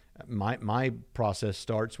thing. My process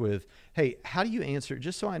starts with, hey, how do you answer,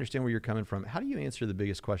 just so I understand where you're coming from, how do you answer the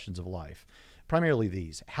biggest questions of life? Primarily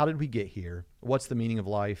these: how did we get here? What's the meaning of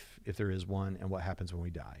life, if there is one? And what happens when we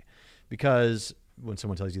die? Because when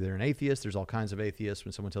someone tells you they're an atheist, there's all kinds of atheists.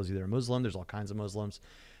 When someone tells you they're a Muslim, there's all kinds of Muslims.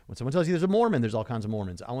 When someone tells you there's a Mormon, there's all kinds of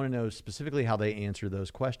Mormons. I want to know specifically how they answer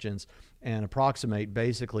those questions and approximate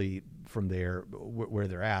basically from there where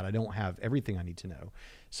they're at. I don't have everything I need to know.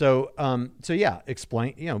 So yeah,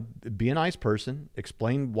 explain, be a nice person,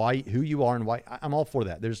 explain who you are and why. I'm all for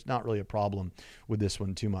that. There's not really a problem with this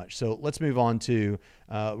one too much. So let's move on to,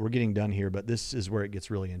 we're getting done here, but this is where it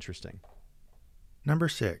gets really interesting. Number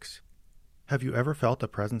 6. Have you ever felt the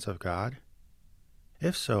presence of God?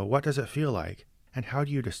 If so, what does it feel like? And how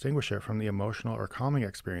do you distinguish it from the emotional or calming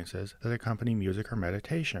experiences that accompany music or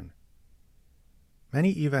meditation? Many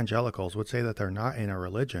evangelicals would say that they're not in a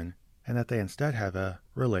religion and that they instead have a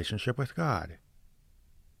relationship with God.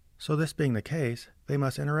 So this being the case, they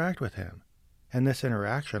must interact with Him, and this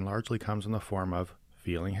interaction largely comes in the form of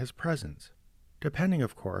feeling His presence, depending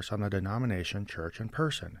of course on the denomination, church, and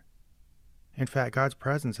person. In fact, God's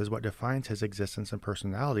presence is what defines His existence and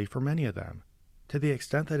personality for many of them, to the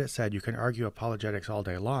extent that it's said you can argue apologetics all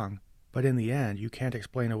day long, but in the end you can't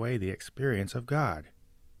explain away the experience of God.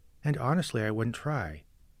 And honestly, I wouldn't try,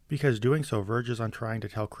 because doing so verges on trying to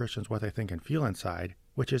tell Christians what they think and feel inside,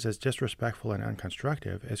 which is as disrespectful and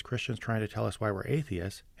unconstructive as Christians trying to tell us why we're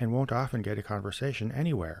atheists and won't often get a conversation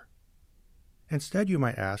anywhere. Instead, you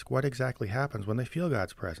might ask what exactly happens when they feel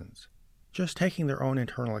God's presence, just taking their own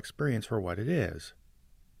internal experience for what it is.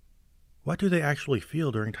 What do they actually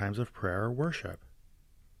feel during times of prayer or worship?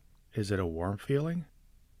 Is it a warm feeling?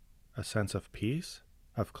 A sense of peace?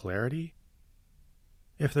 Of clarity?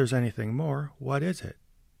 If there's anything more, what is it?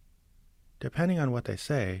 Depending on what they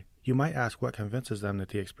say, you might ask what convinces them that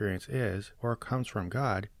the experience is or comes from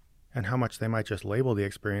God, and how much they might just label the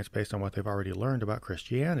experience based on what they've already learned about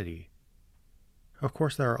Christianity. Of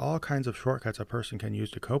course, there are all kinds of shortcuts a person can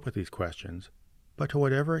use to cope with these questions, but to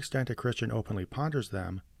whatever extent a Christian openly ponders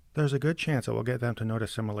them, there's a good chance it will get them to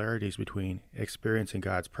notice similarities between experiencing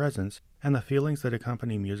God's presence and the feelings that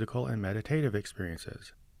accompany musical and meditative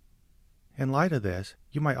experiences. In light of this,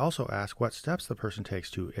 you might also ask what steps the person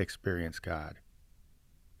takes to experience God.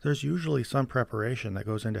 There's usually some preparation that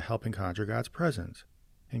goes into helping conjure God's presence,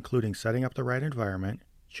 including setting up the right environment,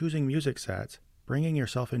 choosing music sets, bringing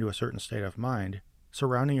yourself into a certain state of mind,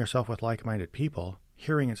 surrounding yourself with like-minded people,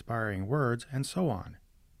 hearing inspiring words, and so on.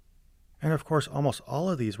 And of course, almost all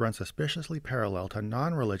of these run suspiciously parallel to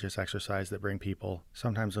non-religious exercise that bring people,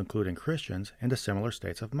 sometimes including Christians, into similar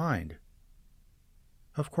states of mind.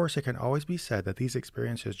 Of course, it can always be said that these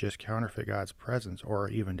experiences just counterfeit God's presence or are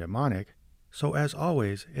even demonic, so as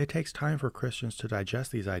always, it takes time for Christians to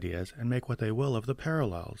digest these ideas and make what they will of the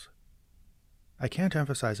parallels. I can't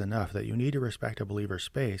emphasize enough that you need to respect a believer's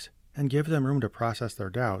space and give them room to process their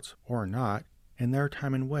doubts, or not, in their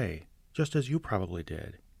time and way, just as you probably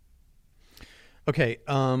did. Okay,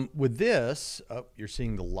 with this, you're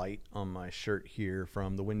seeing the light on my shirt here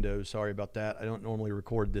from the window. Sorry about that. I don't normally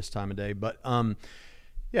record this time of day, but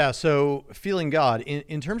yeah, so feeling God.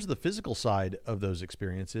 In terms of the physical side of those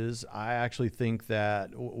experiences, I actually think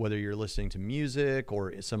that whether you're listening to music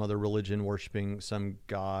or some other religion worshiping some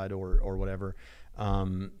God or whatever,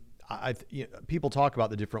 people talk about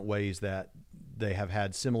the different ways that they have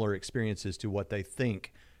had similar experiences to what they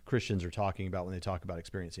think Christians are talking about when they talk about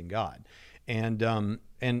experiencing God. And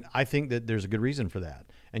I think that there's a good reason for that.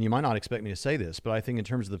 And you might not expect me to say this, but I think in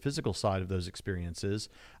terms of the physical side of those experiences,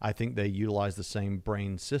 I think they utilize the same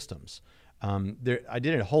brain systems. I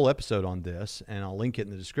did a whole episode on this, and I'll link it in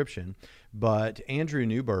the description. But Andrew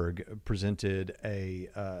Newberg presented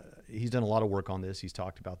he's done a lot of work on this. He's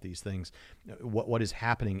talked about these things, what is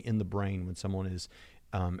happening in the brain when someone is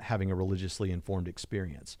having a religiously informed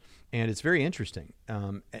experience. And it's very interesting.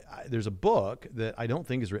 There's a book that I don't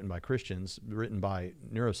think is written by Christians, written by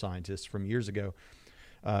neuroscientists from years ago,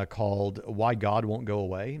 called Why God Won't Go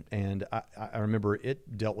Away. And I remember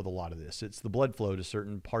it dealt with a lot of this. It's the blood flow to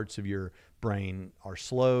certain parts of your brain are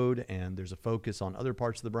slowed, and there's a focus on other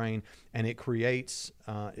parts of the brain. And it creates,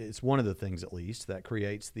 it's one of the things at least, that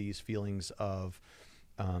creates these feelings of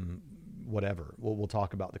whatever. We'll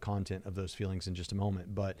talk about the content of those feelings in just a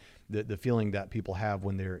moment. But the feeling that people have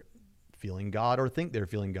when they're feeling God or think they're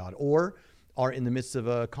feeling God, or are in the midst of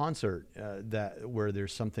a concert where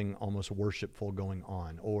there's something almost worshipful going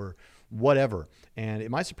on, or whatever. And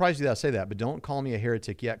it might surprise you that I say that, but don't call me a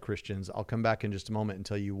heretic yet, Christians. I'll come back in just a moment and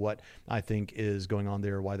tell you what I think is going on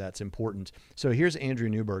there, why that's important. So here's Andrew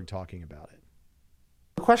Newberg talking about it.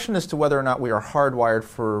 The question as to whether or not we are hardwired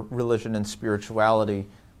for religion and spirituality,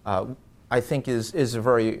 I think is a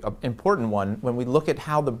very important one. When we look at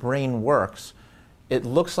how the brain works, it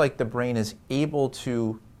looks like the brain is able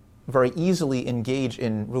to very easily engage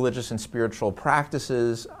in religious and spiritual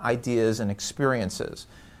practices, ideas, and experiences.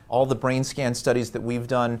 All the brain scan studies that we've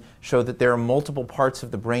done show that there are multiple parts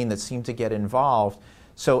of the brain that seem to get involved.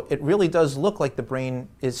 So it really does look like the brain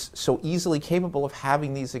is so easily capable of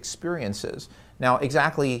having these experiences. Now,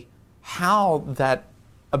 exactly how that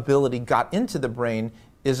ability got into the brain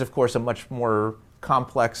is, of course, a much more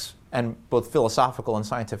complex and both philosophical and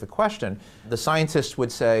scientific question. The scientists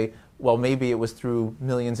would say, well, maybe it was through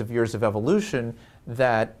millions of years of evolution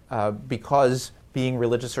that because being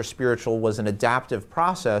religious or spiritual was an adaptive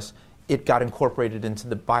process, it got incorporated into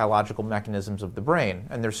the biological mechanisms of the brain.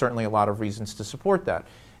 And there's certainly a lot of reasons to support that.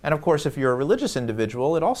 And of course, if you're a religious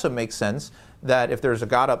individual, it also makes sense that if there's a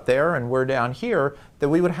God up there and we're down here, that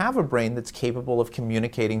we would have a brain that's capable of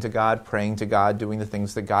communicating to God, praying to God, doing the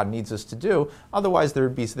things that God needs us to do. Otherwise, there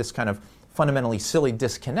would be this kind of fundamentally silly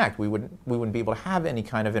disconnect. We wouldn't be able to have any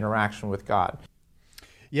kind of interaction with God.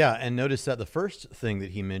 Yeah, and notice that the first thing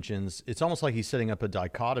that he mentions, it's almost like he's setting up a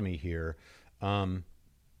dichotomy here,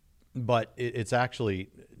 but it's actually,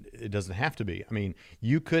 it doesn't have to be. I mean,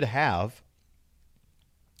 you could have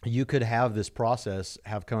this process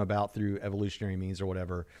have come about through evolutionary means or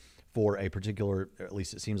whatever for a particular, at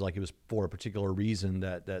least it seems like it was for a particular reason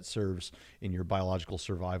that serves in your biological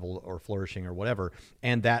survival or flourishing or whatever.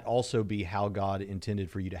 And that also be how God intended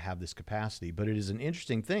for you to have this capacity. But it is an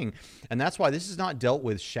interesting thing. And that's why this is not dealt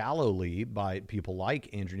with shallowly by people like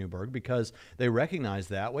Andrew Newberg, because they recognize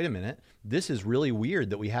that, wait a minute, this is really weird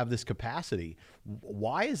that we have this capacity.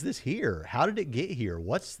 Why is this here? How did it get here?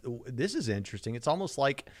 This is interesting. It's almost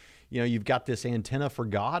like, you've got this antenna for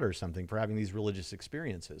God or something for having these religious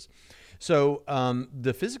experiences. So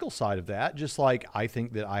the physical side of that, just like I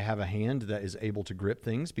think that I have a hand that is able to grip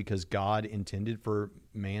things because God intended for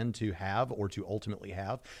man to have or to ultimately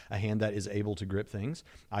have a hand that is able to grip things.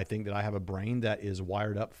 I think that I have a brain that is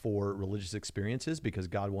wired up for religious experiences because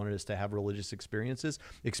God wanted us to have religious experiences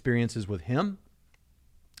with Him.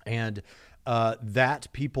 And that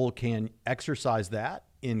people can exercise that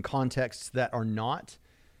in contexts that are not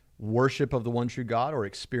worship of the one true God or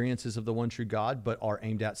experiences of the one true God, but are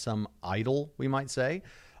aimed at some idol, we might say,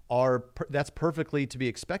 that's perfectly to be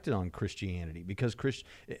expected on Christianity, because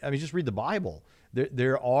just read the Bible.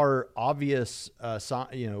 There are obvious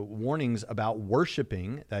warnings about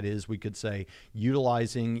worshiping. That is, we could say,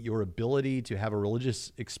 utilizing your ability to have a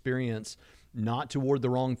religious experience not toward the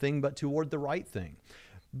wrong thing, but toward the right thing.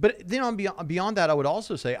 But then beyond that, I would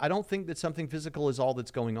also say, I don't think that something physical is all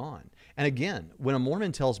that's going on. And again, when a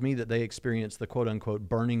Mormon tells me that they experience the quote unquote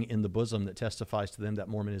burning in the bosom that testifies to them that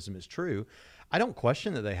Mormonism is true, I don't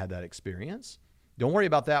question that they had that experience. Don't worry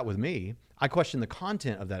about that with me. I question the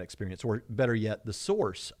content of that experience, or better yet, the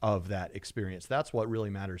source of that experience. That's what really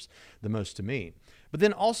matters the most to me. But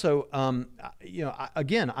then also,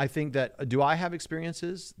 I think that, do I have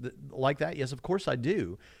experiences like that? Yes, of course I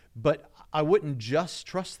do. But I wouldn't just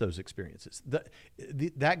trust those experiences.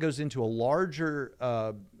 That goes into a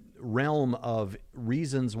larger realm of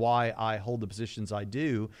reasons why I hold the positions I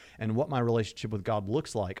do and what my relationship with God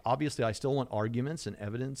looks like. Obviously, I still want arguments and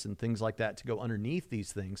evidence and things like that to go underneath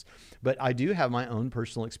these things. But I do have my own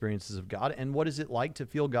personal experiences of God. And what is it like to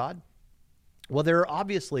feel God? Well, there are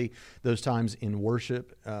obviously those times in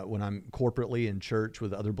worship when I'm corporately in church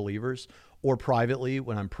with other believers, or privately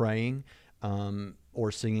when I'm praying,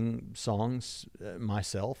 or singing songs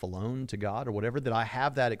myself alone to God or whatever, that I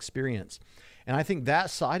have that experience. And I think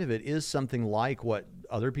that side of it is something like what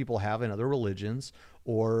other people have in other religions,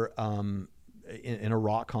 or in a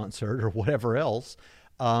rock concert or whatever else.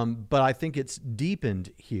 But I think it's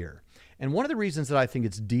deepened here. And one of the reasons that I think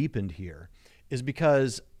it's deepened here is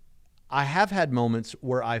because I have had moments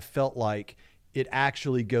where I felt like it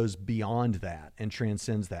actually goes beyond that and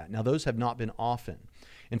transcends that. Now, those have not been often.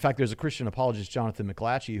 In fact, there's a Christian apologist, Jonathan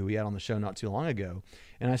McLatchie, who we had on the show not too long ago,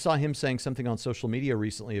 and I saw him saying something on social media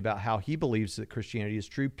recently about how he believes that Christianity is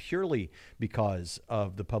true purely because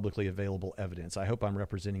of the publicly available evidence. I hope I'm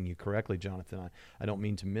representing you correctly, Jonathan. I don't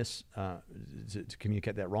mean to to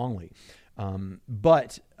communicate that wrongly.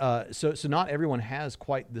 So not everyone has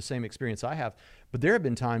quite the same experience I have, but there have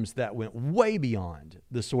been times that went way beyond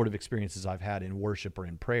the sort of experiences I've had in worship or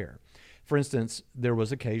in prayer. For instance, there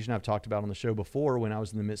was occasion I've talked about on the show before when I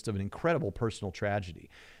was in the midst of an incredible personal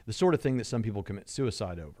tragedy, the sort of thing that some people commit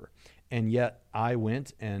suicide over. And yet I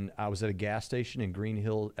went and I was at a gas station in Green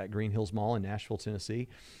Hills Mall in Nashville, Tennessee.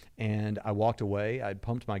 And I walked away, I'd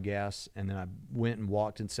pumped my gas, and then I went and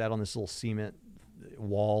walked and sat on this little cement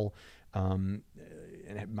wall, and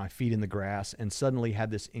had my feet in the grass, and suddenly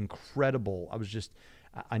had this incredible,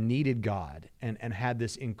 I needed God and had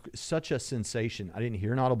this such a sensation. I didn't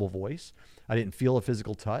hear an audible voice. I didn't feel a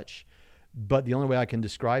physical touch. But the only way I can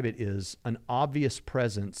describe it is an obvious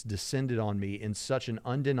presence descended on me in such an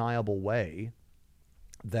undeniable way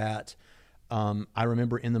that I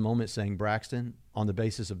remember in the moment saying, Braxton, on the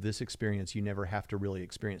basis of this experience, you never have to really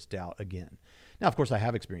experience doubt again. Now, of course, I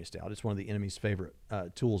have experienced doubt. It's one of the enemy's favorite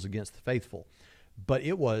tools against the faithful. But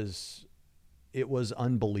it was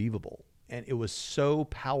unbelievable, and it was so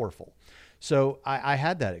powerful. So I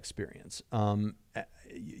had that experience.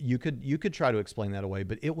 You could try to explain that away,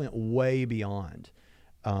 but it went way beyond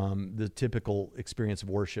the typical experience of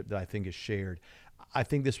worship that I think is shared. I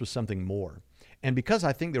think this was something more. And because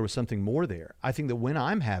I think there was something more there, I think that when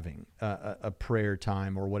I'm having a prayer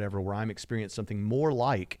time or whatever, where I'm experiencing something more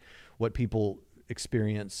like what people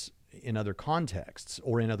experience in other contexts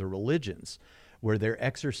or in other religions, where they're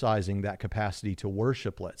exercising that capacity to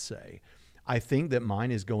worship, let's say, I think that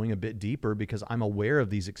mine is going a bit deeper because I'm aware of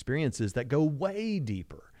these experiences that go way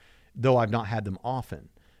deeper, though I've not had them often.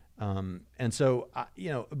 And so,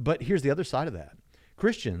 but here's the other side of that.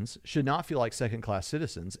 Christians should not feel like second-class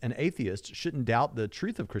citizens, and atheists shouldn't doubt the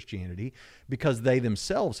truth of Christianity because they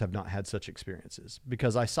themselves have not had such experiences.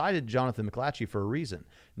 Because I cited Jonathan McLatchie for a reason.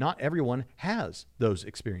 Not everyone has those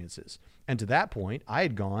experiences. And to that point, I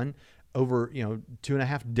had gone over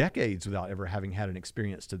 2.5 decades without ever having had an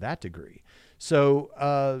experience to that degree. So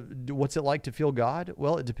what's it like to feel God?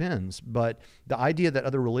 Well, it depends. But the idea that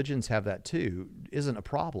other religions have that too isn't a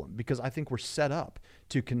problem, because I think we're set up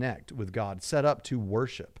to connect with God, set up to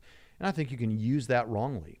worship. And I think you can use that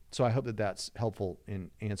wrongly. So I hope that that's helpful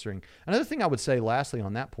in answering. Another thing I would say lastly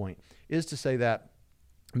on that point is to say that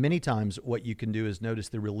many times what you can do is notice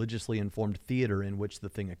the religiously informed theater in which the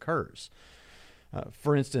thing occurs.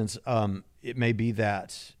 For instance, it may be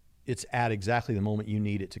that it's at exactly the moment you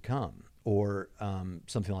need it to come, or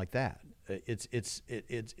something like that.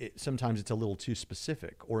 Sometimes it's a little too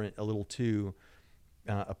specific, or a little too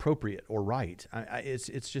appropriate or right.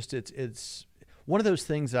 It's one of those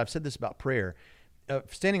things that I've said this about prayer.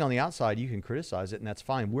 Standing on the outside, you can criticize it, and that's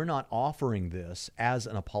fine. We're not offering this as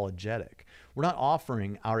an apologetic. We're not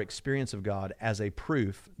offering our experience of God as a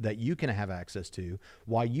proof that you can have access to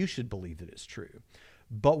why you should believe that it's true.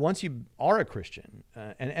 But once you are a Christian,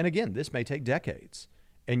 and again, this may take decades,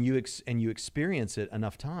 and you experience it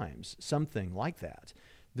enough times, something like that,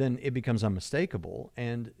 then it becomes unmistakable.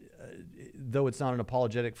 And though it's not an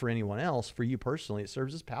apologetic for anyone else, for you personally, it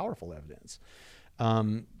serves as powerful evidence.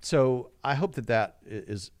 So I hope that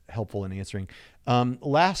is helpful in answering.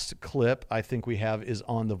 Last clip I think we have is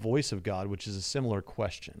on the voice of God, which is a similar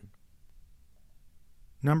question.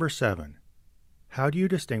 Number 7. How do you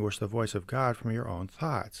distinguish the voice of God from your own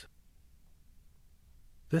thoughts?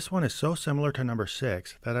 This one is so similar to number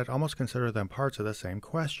 6 that I'd almost consider them parts of the same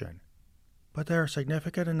question. But they are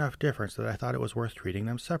significant enough difference that I thought it was worth treating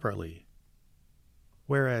them separately.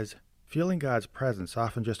 Whereas feeling God's presence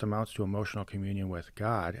often just amounts to emotional communion with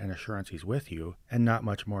God and assurance He's with you, and not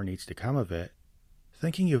much more needs to come of it,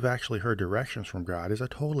 thinking you've actually heard directions from God is a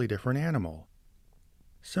totally different animal.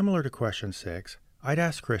 Similar to question 6, I'd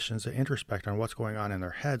ask Christians to introspect on what's going on in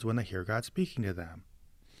their heads when they hear God speaking to them.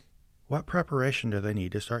 What preparation do they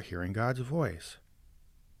need to start hearing God's voice?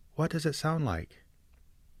 What does it sound like?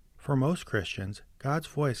 For most Christians, God's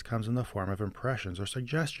voice comes in the form of impressions or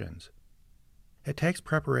suggestions. It takes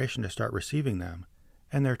preparation to start receiving them,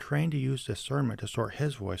 and they're trained to use discernment to sort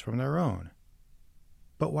His voice from their own.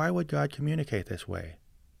 But why would God communicate this way?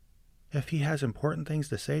 If He has important things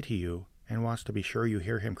to say to you and wants to be sure you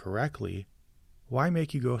hear Him correctly, why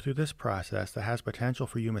make you go through this process that has potential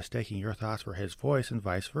for you mistaking your thoughts for His voice and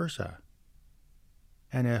vice versa?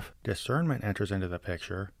 And if discernment enters into the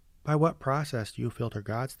picture, by what process do you filter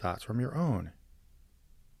God's thoughts from your own?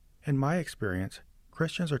 In my experience,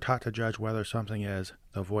 Christians are taught to judge whether something is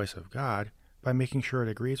the voice of God by making sure it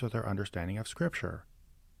agrees with their understanding of Scripture.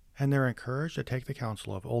 And they're encouraged to take the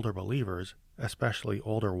counsel of older believers, especially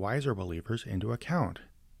older, wiser believers, into account.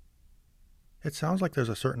 It sounds like there's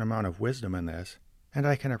a certain amount of wisdom in this, and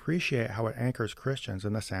I can appreciate how it anchors Christians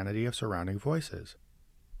in the sanity of surrounding voices.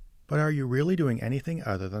 But are you really doing anything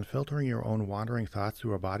other than filtering your own wandering thoughts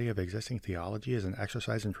through a body of existing theology as an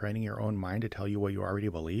exercise in training your own mind to tell you what you already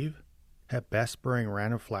believe? At best spurring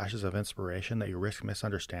random flashes of inspiration that you risk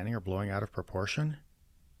misunderstanding or blowing out of proportion?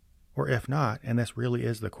 Or if not, and this really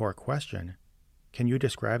is the core question, can you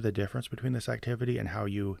describe the difference between this activity and how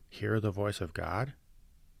you hear the voice of God?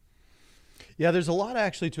 Yeah, there's a lot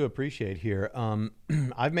actually to appreciate here.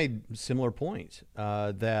 I've made similar points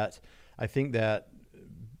that I think that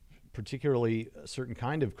particularly a certain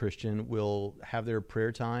kind of Christian will have their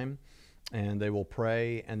prayer time and they will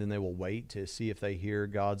pray, and then they will wait to see if they hear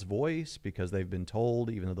God's voice, because they've been told,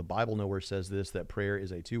 even though the Bible nowhere says this, that prayer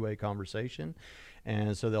is a two-way conversation.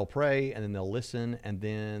 And so they'll pray, and then they'll listen, and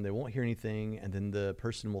then they won't hear anything, and then the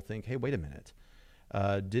person will think, hey, wait a minute.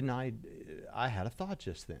 I had a thought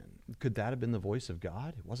just then. Could that have been the voice of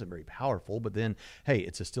God? It wasn't very powerful, but then, hey,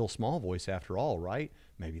 it's a still small voice after all, right?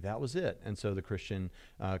 Maybe that was it. And so the Christian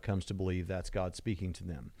comes to believe that's God speaking to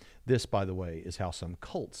them. This, by the way, is how some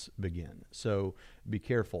cults begin. So be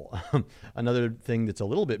careful. Another thing that's a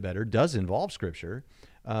little bit better does involve Scripture,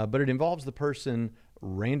 but it involves the person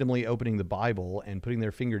randomly opening the Bible and putting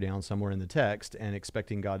their finger down somewhere in the text and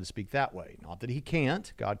expecting God to speak that way. Not that he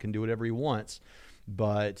can't. God can do whatever he wants.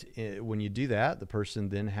 But when you do that, the person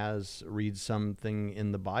then reads something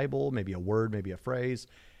in the Bible, maybe a word, maybe a phrase,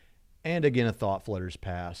 and again, a thought flutters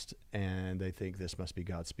past, and they think this must be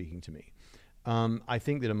God speaking to me. I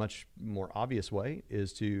think that a much more obvious way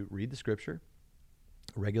is to read the Scripture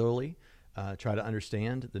regularly, try to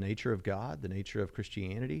understand the nature of God, the nature of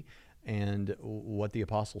Christianity, and what the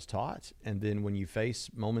apostles taught. And then when you face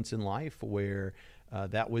moments in life where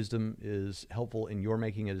that wisdom is helpful in your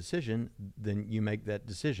making a decision, then you make that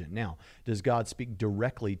decision. Now, does God speak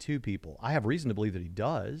directly to people? I have reason to believe that he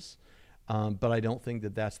does, but I don't think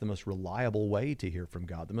that that's the most reliable way to hear from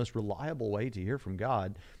God. The most reliable way to hear from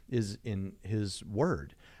God is in his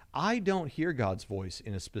word. I don't hear God's voice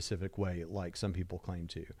in a specific way like some people claim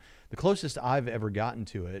to. The closest I've ever gotten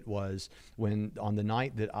to it was when, on the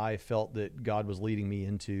night that I felt that God was leading me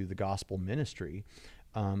into the gospel ministry,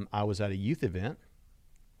 I was at a youth event,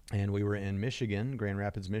 and we were in Michigan, Grand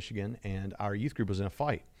Rapids, Michigan, and our youth group was in a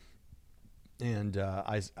fight. And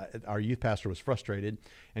our youth pastor was frustrated,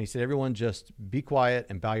 and he said, everyone just be quiet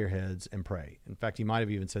and bow your heads and pray. In fact, he might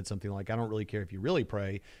have even said something like, I don't really care if you really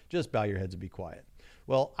pray, just bow your heads and be quiet.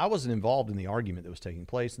 Well, I wasn't involved in the argument that was taking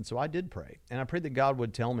place, and so I did pray. And I prayed that God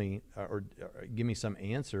would tell me or give me some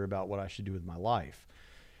answer about what I should do with my life.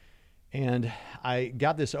 And I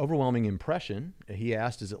got this overwhelming impression. He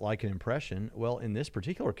asked, is it like an impression? Well, in this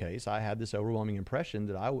particular case, I had this overwhelming impression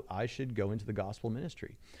that I should go into the gospel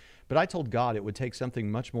ministry. But I told God it would take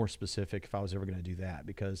something much more specific if I was ever going to do that,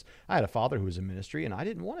 because I had a father who was in ministry, and I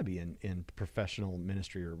didn't want to be in professional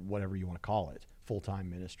ministry, or whatever you want to call it, full-time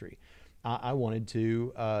ministry. I wanted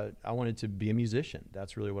to be a musician.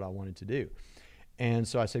 That's really what I wanted to do. And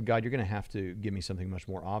so I said, God, you're going to have to give me something much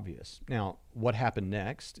more obvious. Now, what happened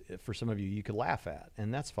next, for some of you could laugh at,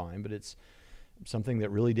 and that's fine, but it's something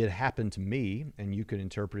that really did happen to me, and you could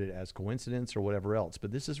interpret it as coincidence or whatever else.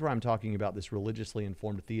 But this is where I'm talking about this religiously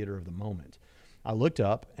informed theater of the moment. I looked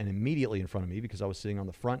up, and immediately in front of me, because I was sitting on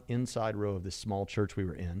the front inside row of this small church we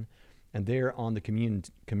were in, and there on the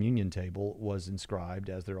communion table was inscribed,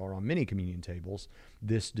 as there are on many communion tables,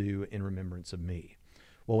 this do in remembrance of me.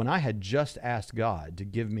 Well, when I had just asked God to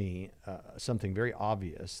give me something very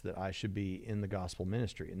obvious, that I should be in the gospel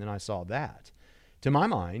ministry, and then I saw that, to my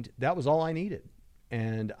mind, that was all I needed,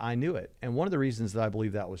 and I knew it. And one of the reasons that I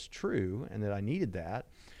believe that was true and that I needed that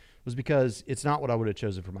was because it's not what I would have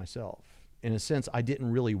chosen for myself. In a sense, I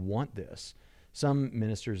didn't really want this. Some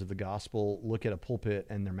ministers of the gospel look at a pulpit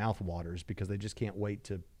and their mouth waters because they just can't wait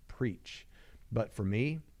to preach. But for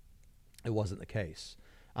me, it wasn't the case.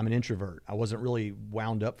 I'm an introvert. I wasn't really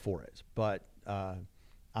wound up for it, but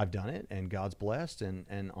I've done it, and God's blessed,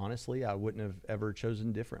 and honestly, I wouldn't have ever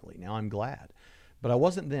chosen differently. Now I'm glad. But I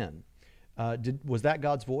wasn't then. Was that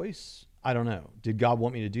God's voice? I don't know. Did God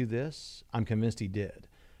want me to do this? I'm convinced he did.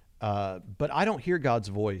 But I don't hear God's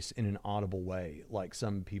voice in an audible way like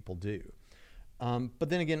some people do. But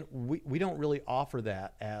then again, we don't really offer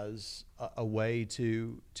that as a way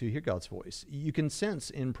to hear God's voice. You can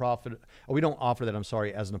sense in we don't offer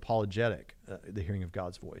that, as an apologetic, the hearing of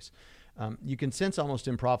God's voice. You can sense almost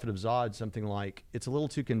in Prophet of Zod something like, it's a little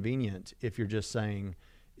too convenient if you're just saying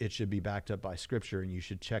it should be backed up by Scripture, and you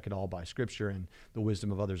should check it all by Scripture and the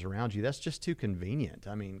wisdom of others around you. That's just too convenient.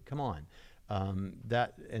 I mean, come on.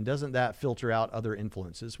 Doesn't that filter out other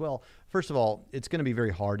influences? Well, first of all, it's going to be very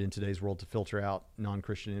hard in today's world to filter out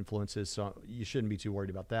non-Christian influences, so you shouldn't be too worried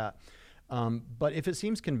about that. But if it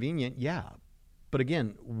seems convenient, yeah. But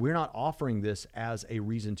again, we're not offering this as a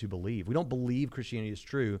reason to believe. We don't believe Christianity is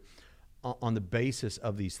true on the basis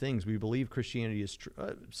of these things. We believe Christianity is true.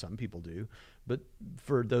 Some people do. But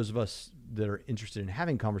for those of us that are interested in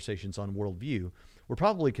having conversations on worldview, we're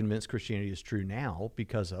probably convinced Christianity is true now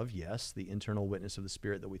because of, yes, the internal witness of the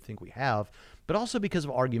Spirit that we think we have, but also because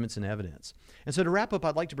of arguments and evidence. And so to wrap up,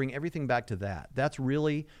 I'd like to bring everything back to that. That's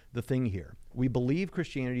really the thing here. We believe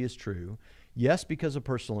Christianity is true, yes, because of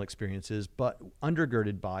personal experiences, but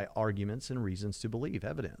undergirded by arguments and reasons to believe,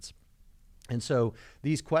 evidence. And so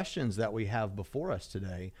these questions that we have before us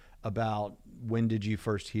today about when did you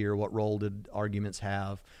first hear, what role did arguments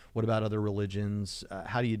have, what about other religions,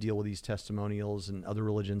 how do you deal with these testimonials, and other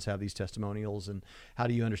religions have these testimonials, and how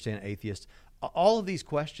do you understand atheists? All of these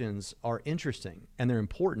questions are interesting and they're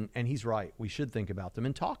important, and he's right. We should think about them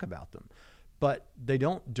and talk about them. But they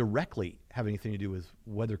don't directly have anything to do with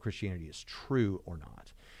whether Christianity is true or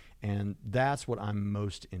not. And that's what I'm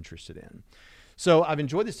most interested in. So I've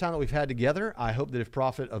enjoyed this time that we've had together. I hope that if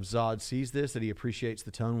Prophet of Zod sees this, that he appreciates the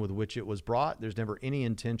tone with which it was brought. There's never any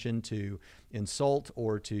intention to insult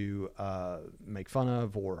or to make fun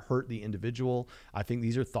of or hurt the individual. I think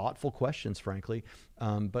these are thoughtful questions, frankly.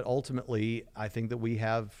 But ultimately, I think that we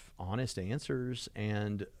have honest answers.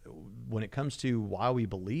 And when it comes to why we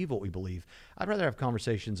believe what we believe, I'd rather have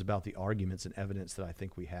conversations about the arguments and evidence that I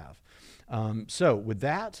think we have. So with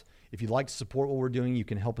that, if you'd like to support what we're doing, you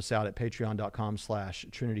can help us out at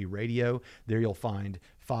patreon.com/Trinity Radio. There you'll find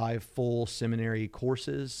 5 full seminary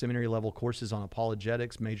level courses on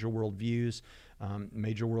apologetics, major worldviews,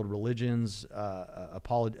 major world religions,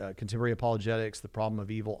 contemporary apologetics, the problem of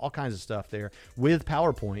evil, all kinds of stuff there with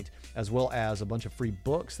PowerPoint, as well as a bunch of free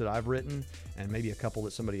books that I've written and maybe a couple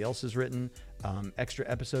that somebody else has written, extra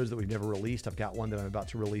episodes that we've never released. I've got one that I'm about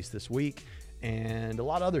to release this week, and a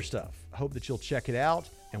lot of other stuff. I hope that you'll check it out.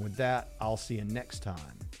 And with that, I'll see you next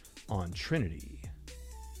time on Trinity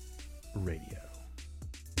Radio.